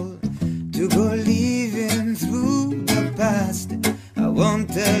impossible to go living through the past, I won't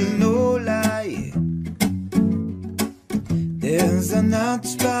tell no lie. There's a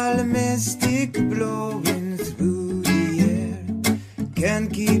natural mystic blowing through the air. Can't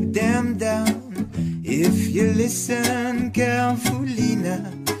keep them down. If you listen carefully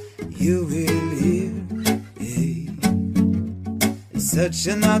now, you will hear. Hey. Such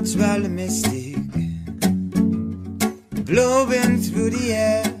a natural mystic blowing through the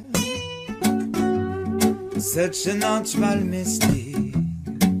air. Such a natural mystic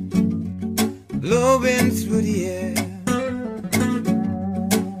blowing through the air.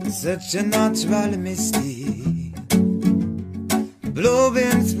 Such a natural mystic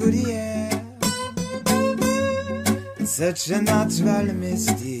blowing through the air. Such a natural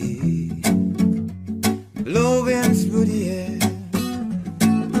mystic blowing through the air.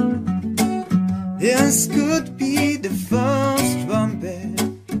 This could be the first trumpet,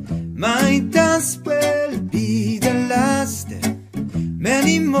 might as well be the last.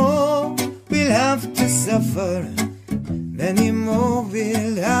 Many more will have to suffer, many more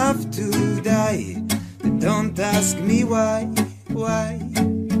will have to die. Don't ask me why.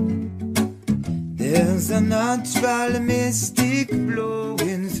 There's a natural mystic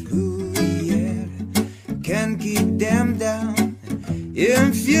blowing through the air. Can't keep them down.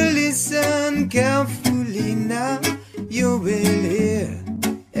 If you listen carefully now, you will hear.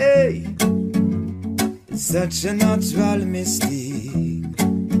 Hey, such a natural mystic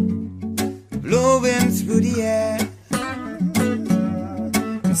blowing through the air.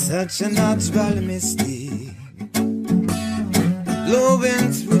 Such a natural mystic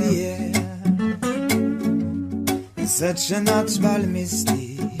blowing through the air. Such a natural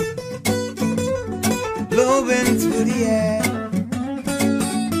mystic blowing through the air.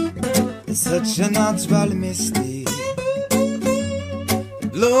 Such a natural mystic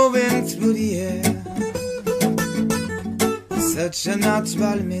blowing through the air. Such a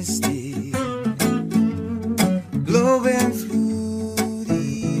natural mystic blowing through the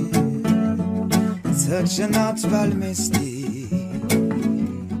air. Such a natural mystic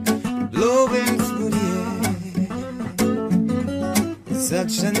blowing through the air.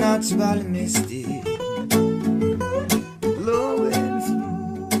 Such a natural mystic blowing through,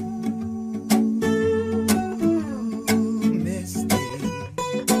 mystic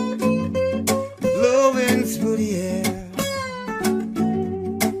blowing through the air.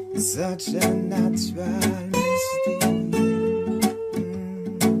 Such a natural mystic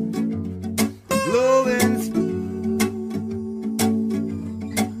blowing through.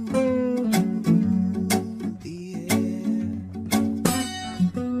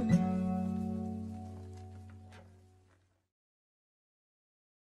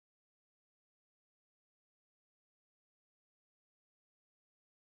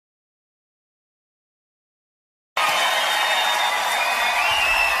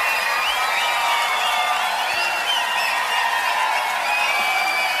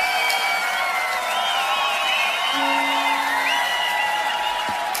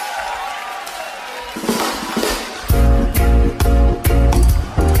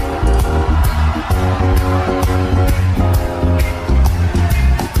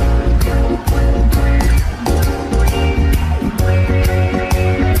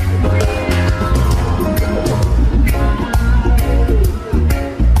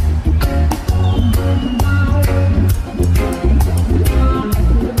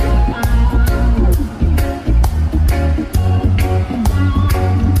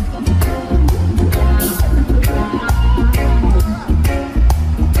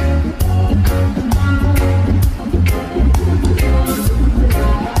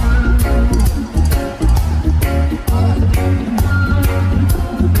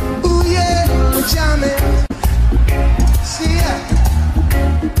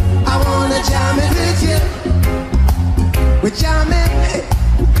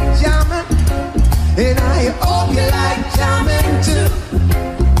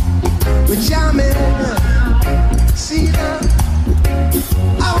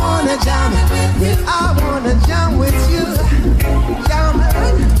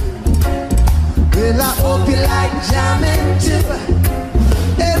 jamming too.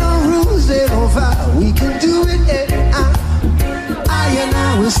 Ain't no rules, ain't no vow. We can do it anyhow. I and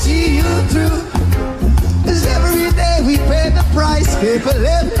I will see you through. 'Cause every day we pay the price. People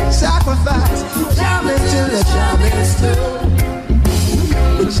living sacrifice. Jamming till the jamming's through.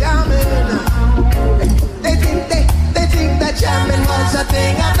 We're jamming. They think that jamming was a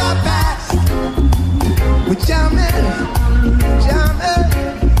thing of the past. We're jamming.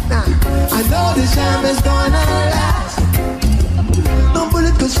 Nah, I know the jam is gonna last. No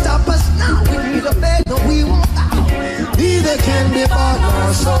bullet could stop us now. We need a bed, no, we won't bow. Neither can be bought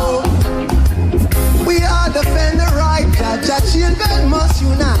nor sold. We are defend the right. That children must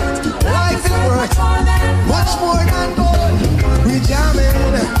unite. Life is worth much more than gold. We jamming,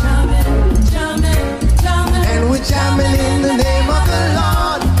 and we're jamming in the name of the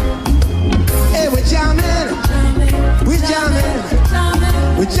Lord. Hey, we're jamming, we're jamming,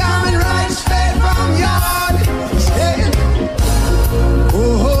 we're jamming right straight from yard. Hey.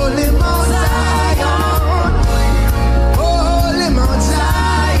 Oh, holy Mount Zion, oh, holy Mount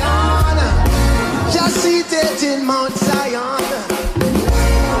Zion, just seated in Mount Zion,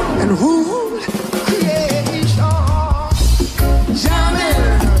 and rule creation. Jamming,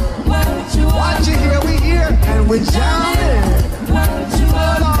 what you hear, we hear, and we're jamming.